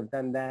 damn, I should have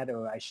done that,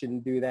 or I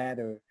shouldn't do that,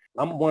 or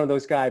I'm one of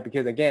those guys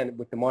because again,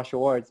 with the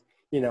martial arts,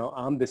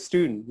 I'm the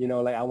student.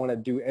 Like I want to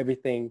do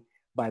everything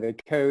by the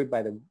code,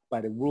 by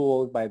the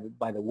rules, by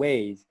the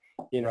ways.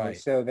 Right.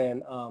 So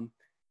then,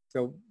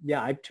 so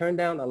yeah, I've turned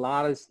down a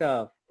lot of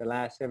stuff the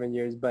last 7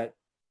 years, but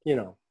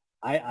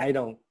I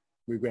don't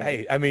regret it.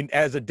 Hey, I mean,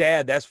 as a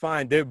dad, that's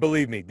fine.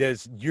 Believe me,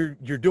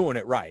 you're doing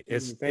it right.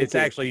 It's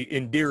actually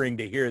endearing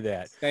to hear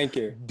that. Thank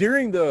you.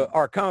 During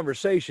our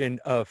conversation,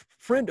 a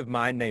friend of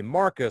mine named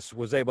Marcus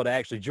was able to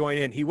actually join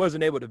in. He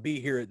wasn't able to be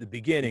here at the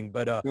beginning,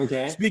 but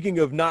okay. Speaking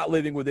of not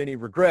living with any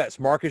regrets,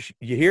 Marcus,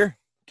 you here?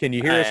 Can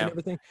you hear us and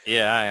everything?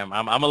 Yeah, I am.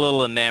 I'm a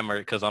little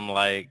enamored because I'm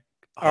like,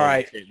 all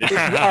right, all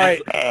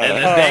right.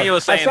 As Daniel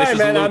was saying, sorry, this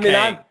is Liu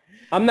Kang.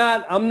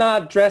 I'm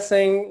not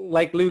dressing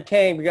like Liu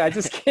Kang because I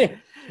just came.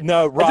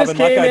 No, Robin, I just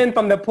came in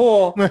from the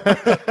pool. But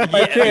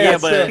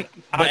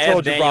I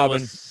told you,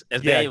 Robin. As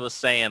Daniel was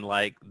saying,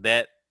 like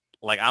that,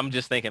 like I'm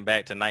just thinking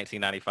back to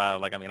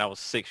 1995. Like I mean, I was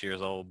 6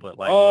 years old, but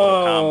like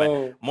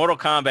Mortal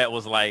Kombat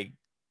was like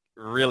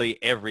really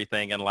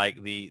everything, and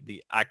like the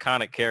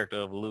iconic character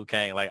of Liu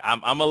Kang. Like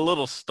I'm a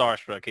little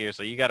starstruck here,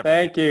 so you got to.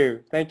 Thank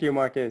you,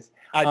 Marcus.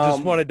 I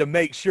just wanted to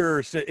make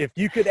sure. So if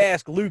you could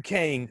ask Liu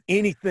Kang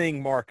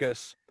anything,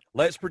 Marcus,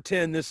 let's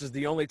pretend this is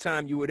the only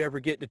time you would ever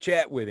get to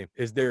chat with him.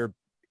 Is there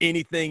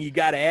anything you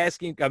got to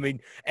ask him? I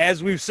mean,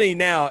 as we've seen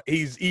now,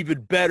 he's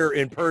even better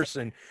in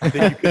person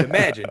than you could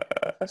imagine.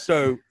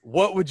 So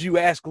what would you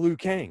ask Liu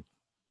Kang?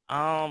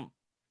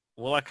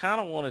 Well, I kind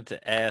of wanted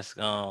to ask,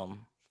 I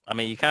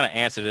mean, you kind of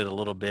answered it a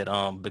little bit,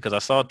 because I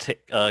saw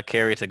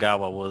Cary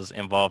Tagawa was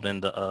involved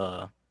in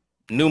the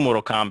new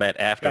Mortal Kombat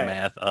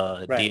Aftermath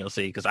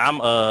DLC, because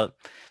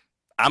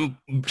I'm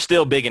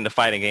still big into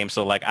fighting games,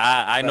 so like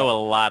I know a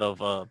lot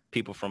of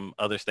people from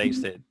other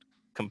states that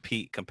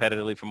compete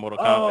competitively for Mortal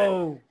Kombat.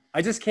 Oh,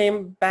 I just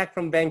came back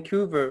from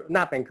Calgary,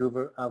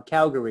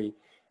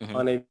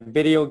 on a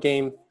video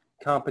game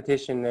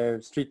competition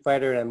of Street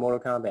Fighter and Mortal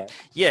Kombat.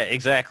 Yeah,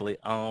 exactly.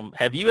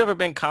 Have you ever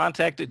been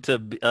contacted to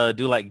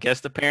do like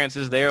guest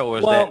appearances there, or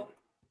is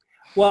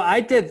Well,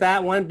 I did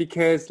that one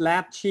because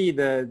Lap Chi,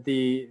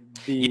 the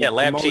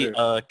Lap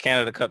Chi,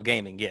 Canada Cup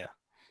Gaming, yeah.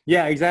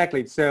 Yeah,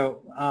 exactly.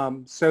 So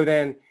so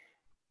then,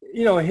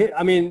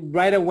 I mean,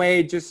 right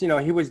away, just,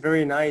 he was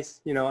very nice.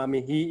 I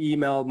mean, he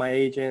emailed my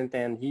agent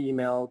and he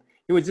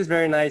was just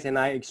very nice, and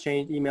I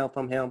exchanged email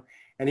from him,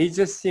 and he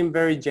just seemed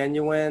very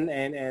genuine,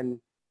 and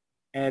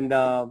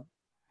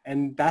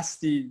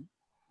that's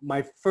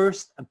my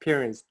first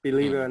appearance,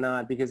 believe it or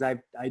not, because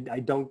I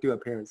don't do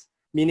appearance,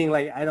 meaning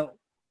like I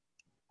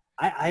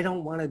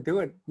don't want to do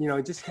it,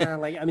 just kind of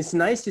like, I mean, it's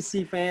nice to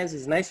see fans.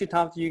 It's nice to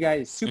talk to you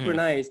guys. It's super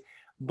nice.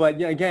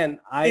 But again,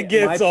 it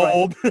gets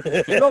old.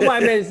 No, I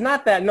mean, it's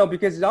not that. No,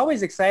 because it's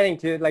always exciting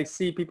to like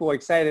see people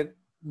excited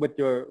with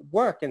your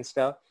work and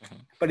stuff.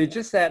 But it's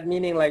just that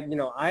meaning like,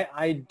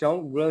 I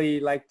don't really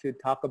like to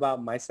talk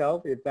about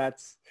myself, if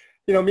that's,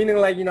 meaning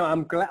like,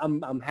 I'm glad,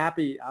 I'm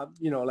happy,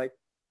 like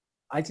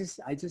I just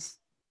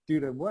do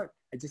the work.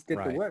 I just did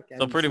the work.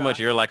 So pretty much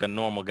you're like a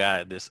normal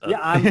guy at this. Yeah,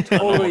 I'm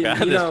totally. At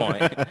this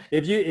point.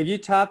 If you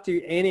talk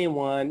to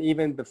anyone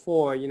even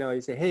before, you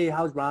say, hey,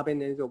 how's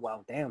Robin? And you go,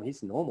 wow, damn,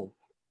 he's normal.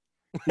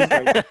 He's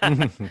like,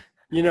 I'm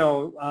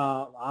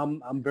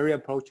very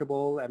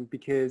approachable, and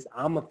because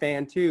I'm a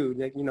fan too,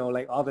 like,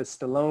 like all the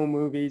Stallone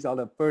movies, all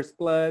the First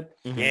Blood,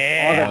 all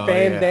the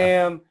Van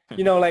Damme,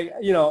 like,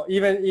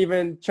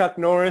 even Chuck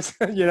Norris,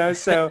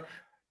 so,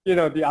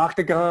 the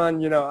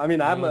Octagon, I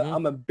mean,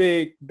 I'm a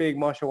big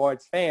martial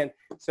arts fan.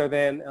 So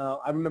then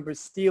I remember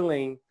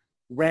stealing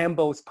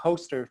Rambo's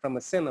poster from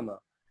a cinema.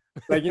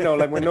 Like,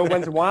 like when no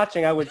one's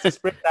watching, I would just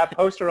rip that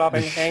poster off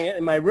and hang it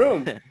in my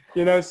room,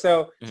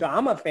 so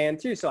I'm a fan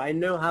too. So I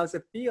know how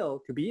it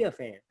feels to be a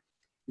fan.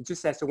 It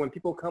just says, so when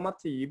people come up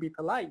to you, be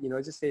polite,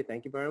 just say,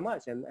 thank you very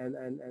much. And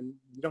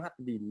you don't have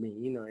to be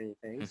mean or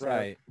anything.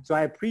 So, so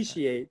I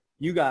appreciate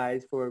you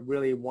guys for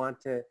really want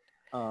to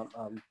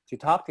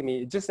talk to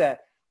me. It's just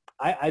that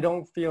I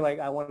don't feel like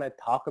I want to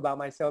talk about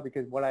myself,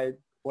 because what I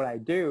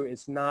do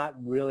is not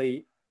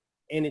really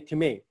in it to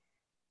me.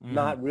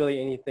 Not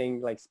really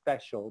anything like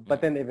special.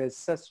 But then if it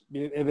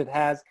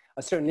has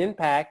a certain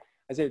impact,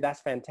 I say that's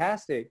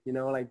fantastic.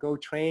 Like go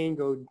train,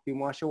 go do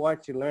martial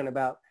arts, you learn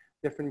about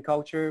different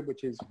culture,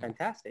 which is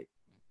fantastic.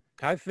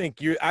 I think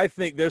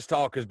this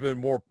talk has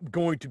been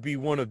going to be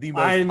one of the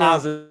most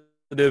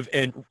positive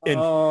and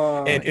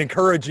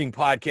encouraging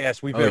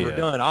podcasts we've ever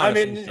done.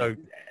 Honestly,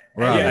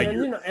 I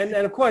mean, and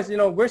of course,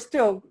 we're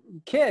still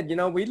kid.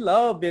 We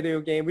love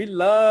video game. We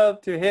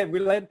love to hit.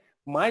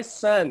 My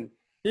son.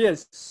 He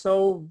is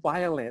so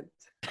violent.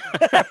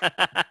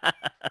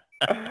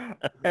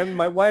 And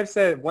my wife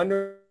said,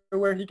 "Wonder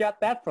where he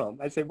got that from."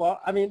 I said, "Well,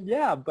 I mean,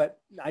 yeah, but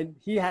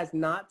he has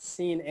not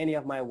seen any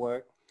of my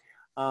work."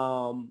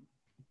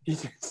 He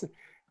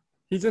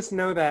just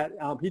know that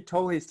he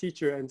told his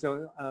teacher, and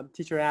so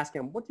teacher asked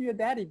him, "What do your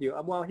daddy do?"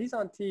 Well, he's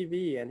on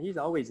TV and he's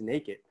always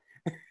naked.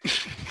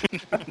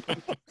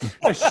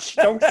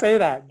 Don't say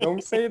that.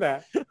 Don't say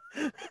that.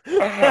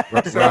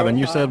 Robin,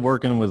 you said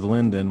working with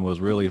Lyndon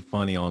was really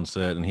funny on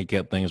set, and he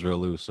kept things real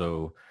loose.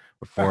 So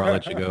before I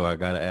let you go, I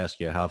got to ask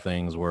you how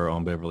things were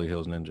on Beverly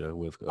Hills Ninja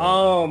with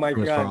oh my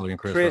Chris God, Farley and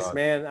Chris Rock.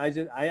 Man,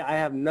 I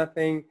have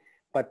nothing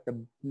but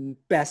the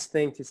best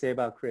thing to say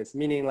about Chris.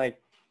 Meaning, like,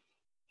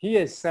 he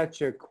is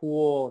such a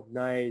cool,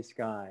 nice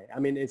guy. I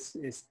mean,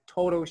 it's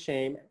total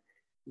shame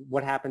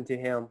what happened to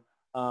him.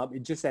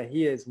 It's just that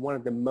he is one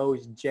of the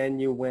most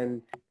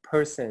genuine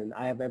person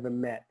I have ever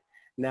met.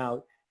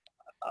 Now,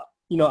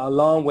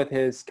 along with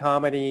his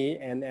comedy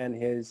and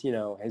his,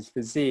 his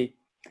physique,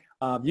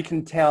 you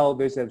can tell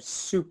there's a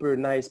super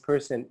nice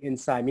person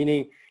inside.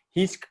 Meaning,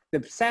 the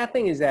sad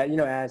thing is that,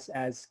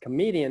 as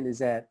comedian is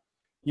that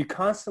you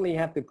constantly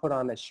have to put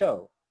on a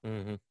show.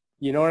 Mm-hmm.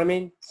 You know what I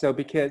mean? So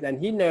and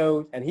he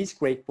knows, and he's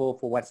grateful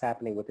for what's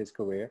happening with his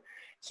career.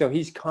 So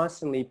he's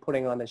constantly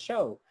putting on a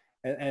show.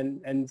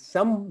 And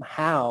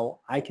somehow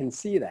I can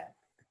see that.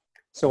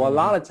 So a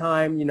lot of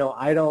time,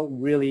 I don't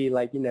really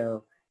like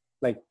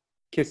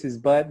kiss his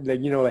butt,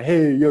 like,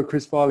 hey, you're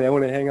Chris Farley, I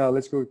want to hang out,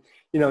 let's go.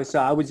 So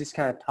I would just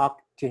kind of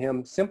talk to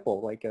him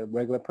simple, like a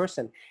regular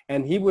person.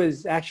 And he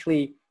was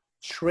actually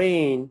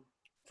trained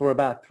for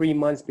about 3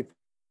 months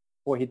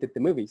before he did the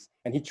movies.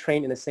 And he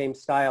trained in the same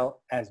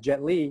style as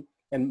Jet Li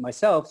and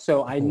myself.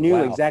 So I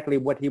knew exactly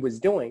what he was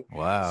doing.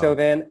 Wow.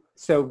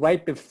 So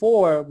right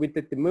before we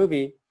did the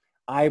movie,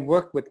 I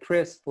worked with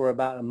Chris for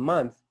about a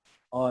month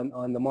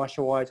on the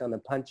martial arts, on the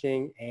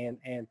punching,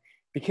 and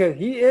because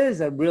he is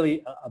a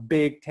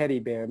big teddy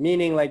bear,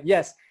 meaning, like,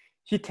 yes,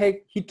 he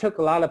took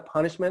a lot of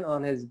punishment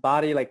on his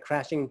body, like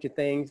crashing into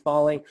things,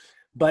 falling,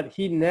 but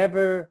he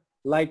never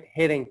liked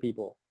hitting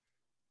people.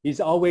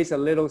 He's always a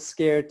little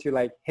scared to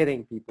like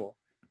hitting people.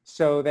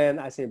 So then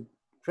I said,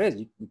 Chris,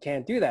 you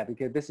can't do that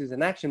because this is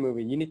an action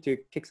movie. You need to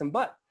kick some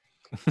butt.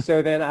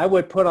 So then I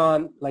would put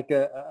on like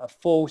a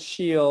full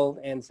shield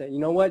and say, you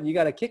know what, you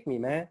got to kick me,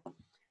 man,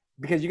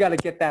 because you got to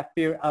get that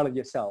fear out of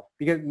yourself.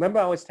 Because remember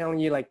I was telling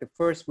you, like, the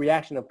first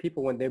reaction of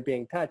people when they're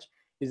being touched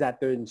is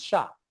that they're in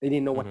shock. They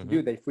didn't know what to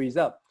do. They freeze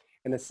up.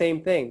 And the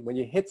same thing when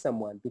you hit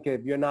someone, because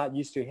if you're not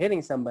used to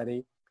hitting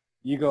somebody,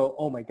 you go,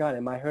 oh my God,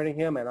 am I hurting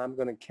him? And I'm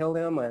going to kill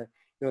him. And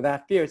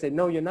that fear. Say,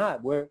 no, you're not.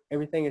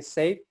 Everything is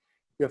safe.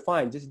 You're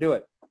fine. Just do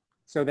it.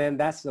 So then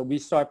we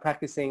start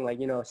practicing, like,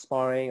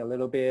 sparring a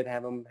little bit,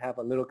 have him have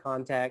a little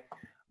contact.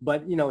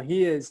 But,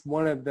 he is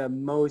one of the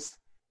most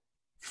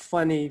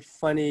funny,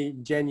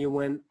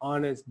 genuine,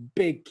 honest,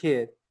 big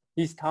kid.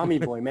 He's Tommy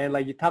Boy, man.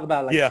 Like, you talk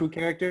about, like, true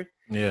character.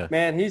 Yeah.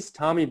 Man, he's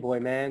Tommy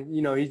Boy, man.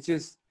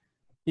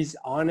 He's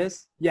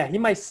honest. Yeah, he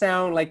might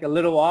sound like a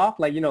little off,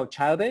 like,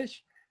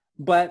 childish.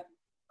 But,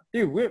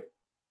 dude,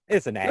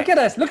 it's an act. Look at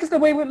us. Look at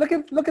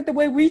the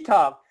way we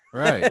talk.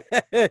 Right.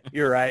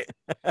 You're right.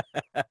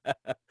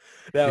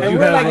 And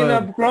we're like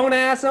a grown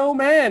ass old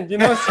man,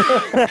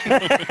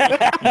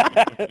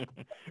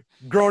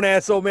 Grown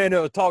ass old man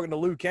that was talking to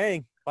Liu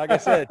Kang. Like I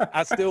said,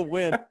 I still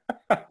win.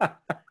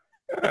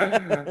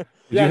 Did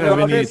you have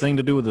anything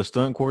to do with the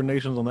stunt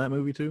coordinations on that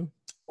movie too?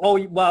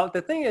 Oh, well,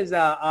 the thing is,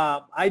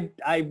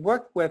 I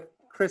worked with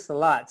Chris a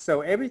lot. So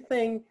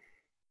everything,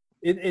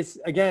 it's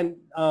again,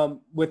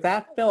 with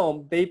that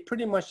film, they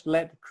pretty much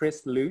let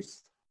Chris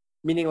loose.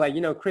 Meaning, like,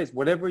 Chris,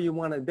 whatever you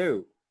want to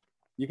do,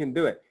 you can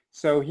do it.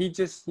 So he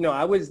just,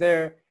 I was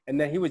there, and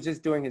then he was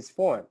just doing his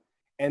form.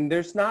 And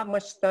there's not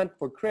much stunt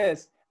for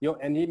Chris,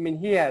 and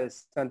he had a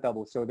stunt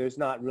double, so there's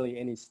not really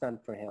any stunt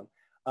for him.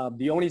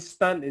 The only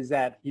stunt is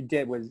that he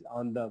did was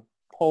on the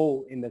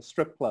pole in the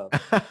strip club.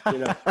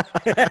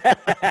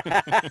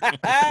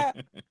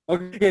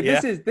 Okay,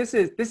 this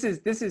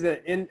is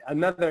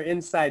another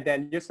inside that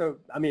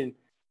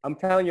I'm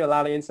telling you a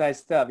lot of inside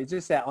stuff. It's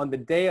just that on the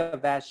day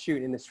of that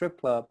shoot in the strip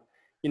club,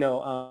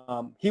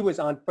 he was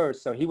on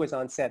first, so he was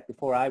on set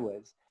before I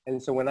was. And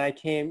so when I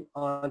came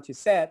onto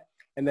set,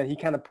 and then he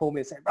kind of pulled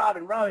me and said,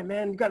 Robin,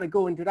 man, you got to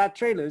go into that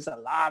trailer. There's a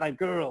lot of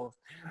girls,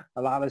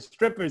 a lot of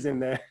strippers in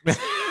there.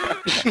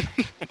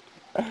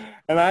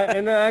 and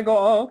then I go,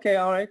 oh, okay,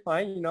 all right,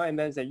 fine, and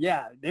then say,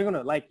 yeah, they're going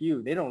to like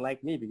you. They don't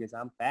like me because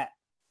I'm fat.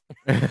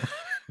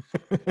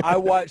 I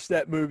watched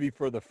that movie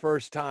for the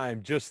first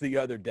time just the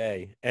other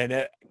day, and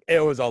it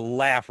was a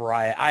laugh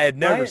riot. I had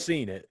never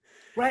seen it.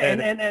 Right,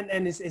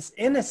 and it's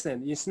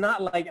innocent. It's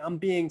not like I'm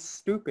being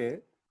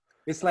stupid.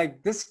 It's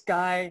like this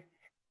guy,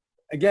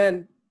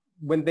 again,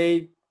 when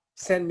they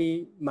sent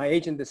me my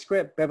agent the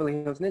script,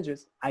 Beverly Hills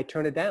Ninjas, I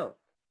turned it down.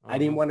 I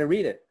didn't want to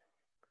read it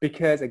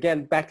because,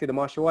 again, back to the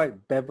martial art,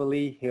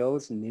 Beverly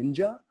Hills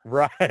Ninja.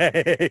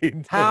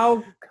 Right.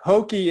 How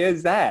hokey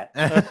is that?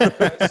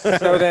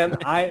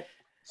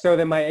 So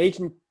then my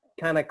agent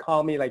kind of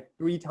called me like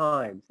 3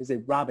 times. He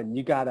said, Robin,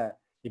 you gotta,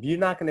 if you're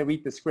not gonna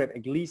read the script,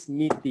 at least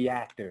meet the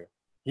actor.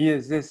 He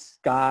is this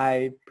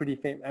guy, pretty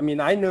famous. I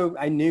mean, I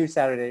knew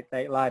Saturday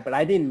Night Live, but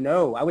I didn't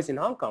know. I was in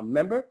Hong Kong,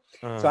 remember?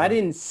 So I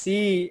didn't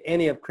see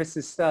any of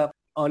Chris's stuff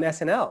on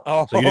SNL.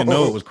 So you didn't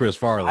know it was Chris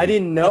Farley. I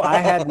didn't know. I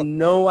had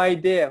no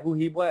idea who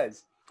he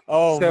was.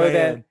 Oh,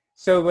 man.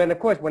 So when, of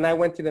course, when I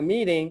went to the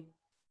meeting,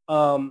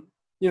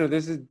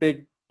 there's this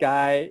big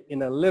guy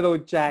in a little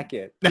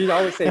jacket. He'd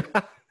always say,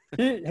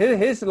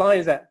 his line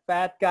is that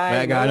fat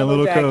guy in a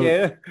little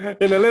jacket,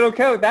 in a little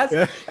coat.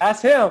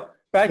 That's him.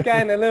 Fat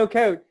guy in a little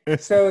coat.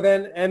 So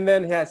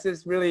then he has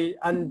this really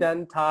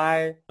undone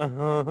tie.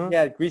 He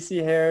had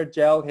greasy hair,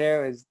 gelled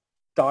hair, his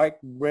dark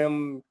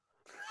rim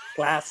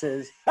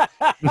glasses.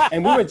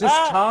 And we were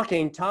just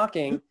talking.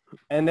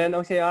 And then,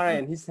 okay, all right.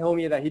 And he told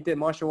me that he did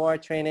martial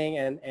art training.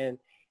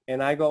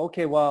 And I go,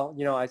 okay, well,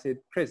 I said,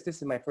 Chris, this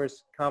is my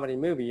first comedy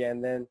movie.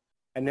 And then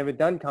I've never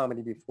done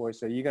comedy before.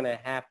 So you're going to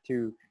have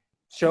to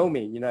show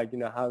me,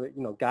 how,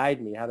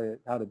 guide me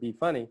how to be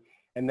funny.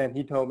 And then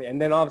he told me,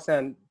 and then all of a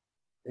sudden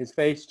his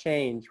face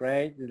changed,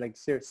 right? Like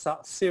serious.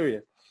 He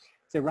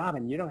said,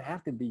 Robin, you don't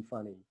have to be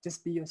funny.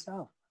 Just be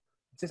yourself.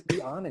 Just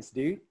be honest,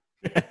 dude.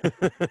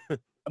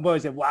 I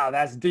said, wow,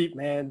 that's deep,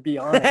 man. Be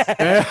honest.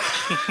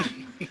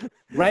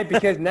 Right?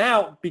 Because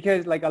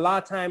like a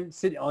lot of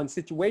times on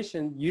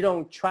situation, you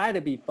don't try to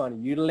be funny.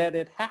 You let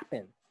it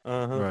happen.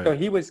 Right. So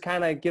he was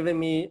kind of giving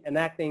me an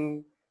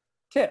acting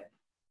tip.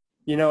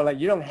 Like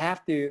you don't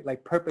have to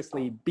like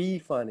purposely be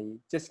funny.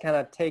 Just kind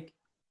of take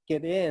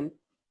it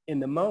in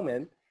the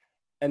moment,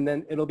 and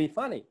then it'll be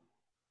funny.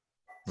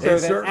 So it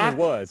certainly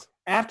was.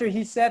 After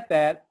he said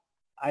that,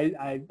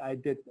 I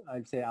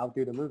said, I'll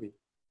do the movie.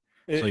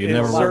 So you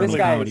never worked in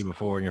comedy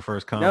before, and your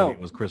first comedy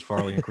was Chris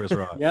Farley and Chris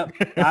Rock. Yep.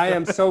 I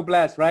am so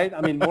blessed, right?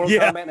 I mean, Mortal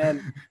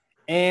Kombat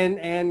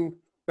and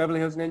Beverly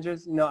Hills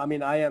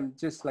Ninjas, I am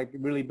just like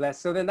really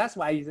blessed. So then that's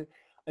why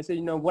I said,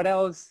 what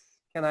else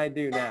can I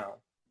do now?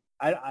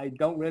 I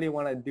don't really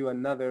want to do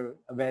another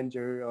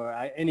Avenger or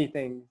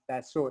anything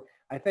that sort.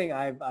 I think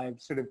I've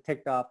sort of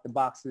ticked off the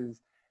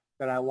boxes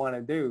that I want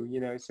to do,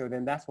 so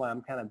then that's why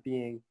I'm kind of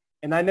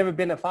and I've never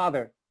been a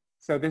father.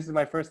 So this is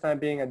my first time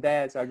being a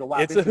dad. So I go, wow,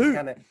 it's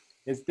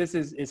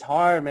it's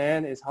hard,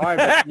 man. It's hard.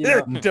 But,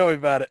 tell me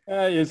about it.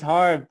 It's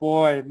hard,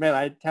 boy, man.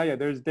 I tell you,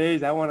 there's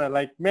days I want to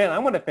I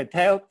want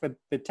to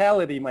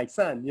fatality my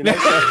son,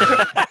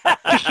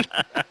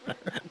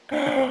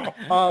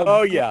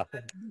 Oh yeah.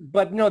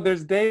 But no,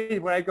 there's days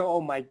where I go,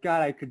 oh my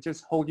God, I could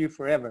just hold you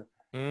forever.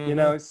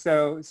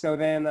 So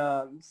then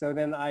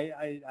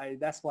I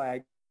that's why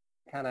I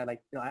kind of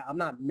I'm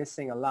not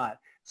missing a lot.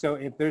 So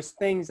if there's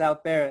things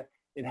out there,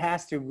 it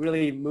has to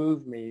really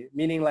move me,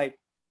 meaning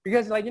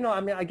because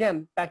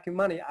again, back to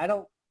money, I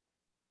don't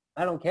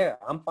care.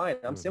 I'm fine.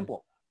 I'm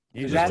simple.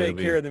 You just take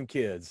care of them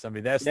kids. I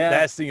mean,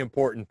 that's the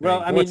important thing.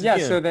 Well,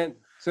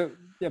 so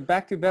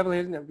back to Beverly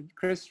Hills,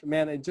 Chris,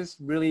 man, it's just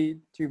really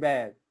too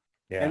bad.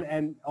 Yeah.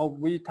 And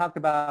we talked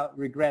about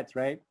regrets,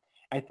 right?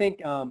 I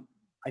think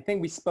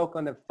we spoke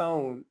on the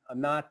phone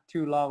not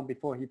too long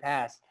before he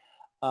passed,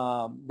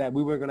 that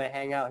we were going to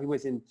hang out. He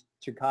was in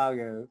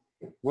Chicago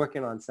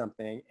working on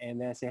something. And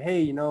then I said,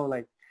 hey,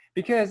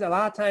 because a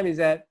lot of time is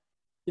that,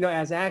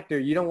 as an actor,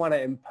 you don't want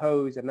to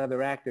impose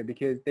another actor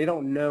because they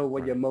don't know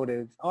what your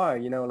motives are,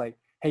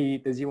 hey,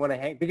 does he want to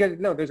hang? Because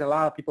there's a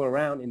lot of people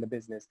around in the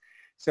business.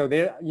 So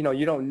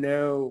you don't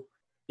know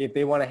if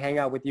they want to hang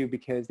out with you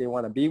because they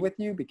want to be with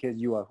you because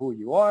you are who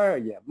you are, or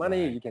you have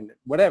money, you can,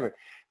 whatever.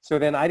 So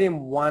then I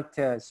didn't want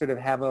to sort of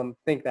have them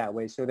think that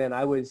way. So then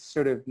I was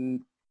sort of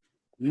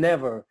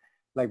never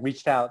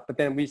reached out, but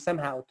then we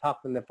somehow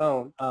talked on the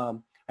phone.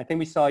 I think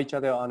we saw each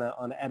other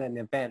at an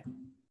event.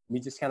 We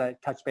just kind of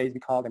touched base.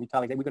 We called and we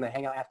talked we're going to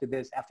hang out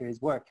after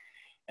his work.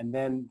 And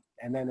then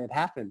it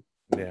happened.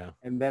 Yeah.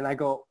 And then I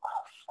go,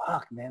 oh,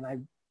 fuck, man.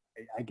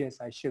 I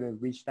guess I should have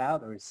reached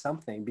out or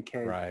something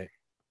because. Right.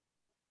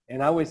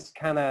 And I was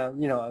kind of,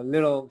 a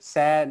little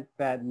sad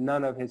that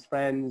none of his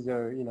friends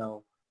or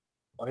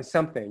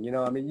something,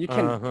 I mean, you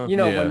can,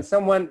 when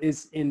someone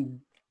is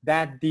in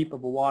that deep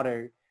of a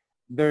water,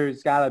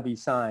 there's gotta be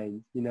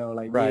signs,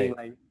 right.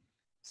 Meaning,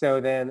 so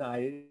then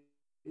I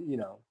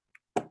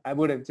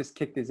would have just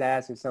kicked his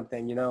ass or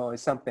something, or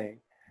something.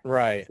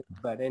 Right.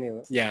 But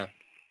anyway. Yeah.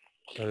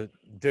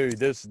 Dude,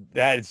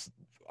 that is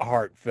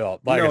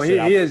heartfelt.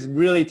 He is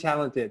really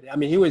talented. I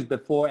mean, he was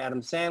before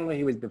Adam Sandler.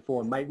 He was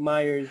before Mike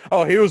Myers.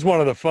 Oh, he was one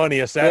of the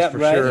funniest. That's for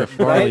sure.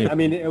 Right? I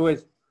mean, it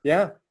was, He's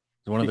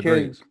one of the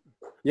greats.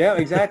 Yeah,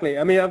 exactly.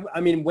 I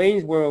mean,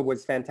 Wayne's World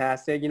was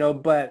fantastic,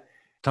 but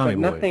Tommy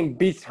Boy. Nothing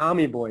beats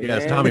Tommy Boy. Yeah,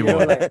 it's man. Tommy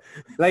Boy.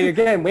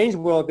 Again, Wayne's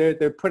World,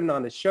 they're putting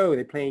on the show.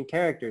 They're playing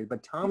characters,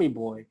 but Tommy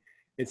Boy,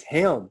 it's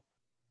him.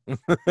 And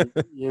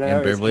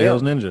Beverly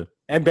Hills Ninja.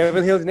 And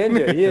Beverly Hills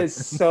Ninja. He is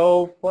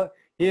so fun.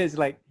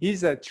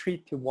 he's a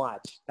treat to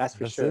watch. That's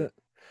for sure. It.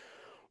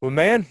 Well,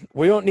 man,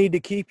 we don't need to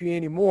keep you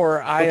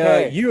anymore.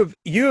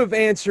 You have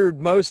answered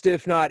most,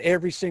 if not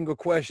every single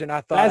question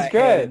I thought That's I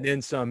good. had, and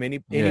then some.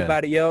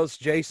 Anybody else?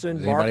 Jason,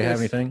 Does anybody Marcus? have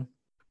anything?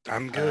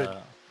 I'm good.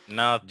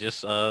 No,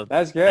 just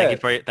that's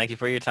good. Thank you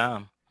for your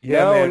time.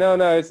 Yeah,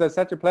 no. It's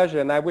such a pleasure,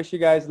 and I wish you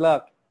guys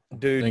luck.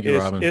 Dude, Thank you,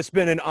 Robin. It's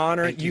been an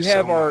honor. Thank You you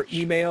have so our much.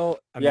 email.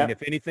 I mean,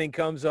 if anything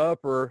comes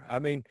up,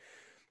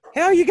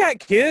 hell, you got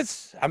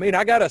kids. I mean,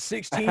 I got a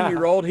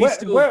 16-year-old.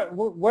 He's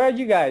Where are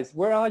you guys?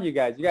 Where are you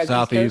guys? You guys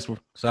Southeast,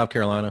 South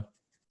Carolina.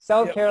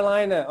 South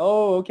Carolina.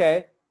 Oh,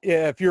 okay.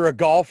 Yeah, if you're a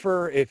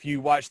golfer, if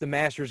you watch the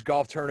Masters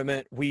golf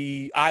tournament,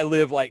 I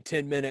live like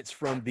 10 minutes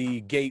from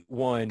the Gate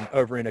 1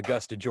 over in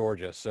Augusta,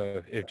 Georgia.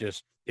 So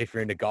if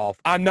you're into golf,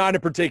 I'm not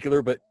in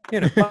particular, but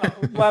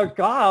well,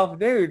 golf,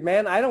 dude,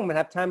 man, I don't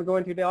have time to go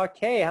into the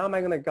arcade. How am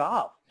I going to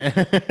golf?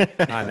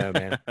 I know,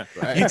 man.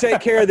 Right. You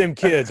take care of them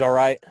kids, all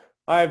right?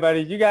 All right,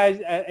 buddy. You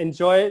guys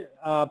enjoy it.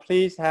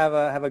 Please have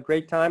a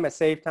great time, a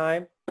safe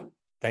time.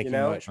 Thank you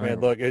much, man.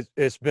 Look,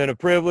 it's been a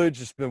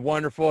privilege. It's been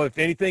wonderful. If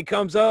anything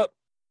comes up,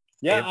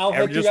 I'll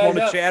hit you just guys want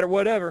to up. chat or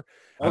whatever.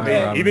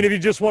 Okay. Even if you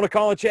just want to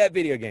call and chat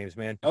video games,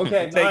 man.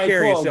 Okay. Take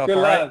care of yourself. Good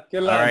all luck. right?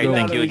 Good luck. All right. Good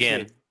Thank luck. you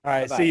again. All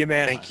right. Bye-bye. See you,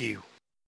 man. Thank you.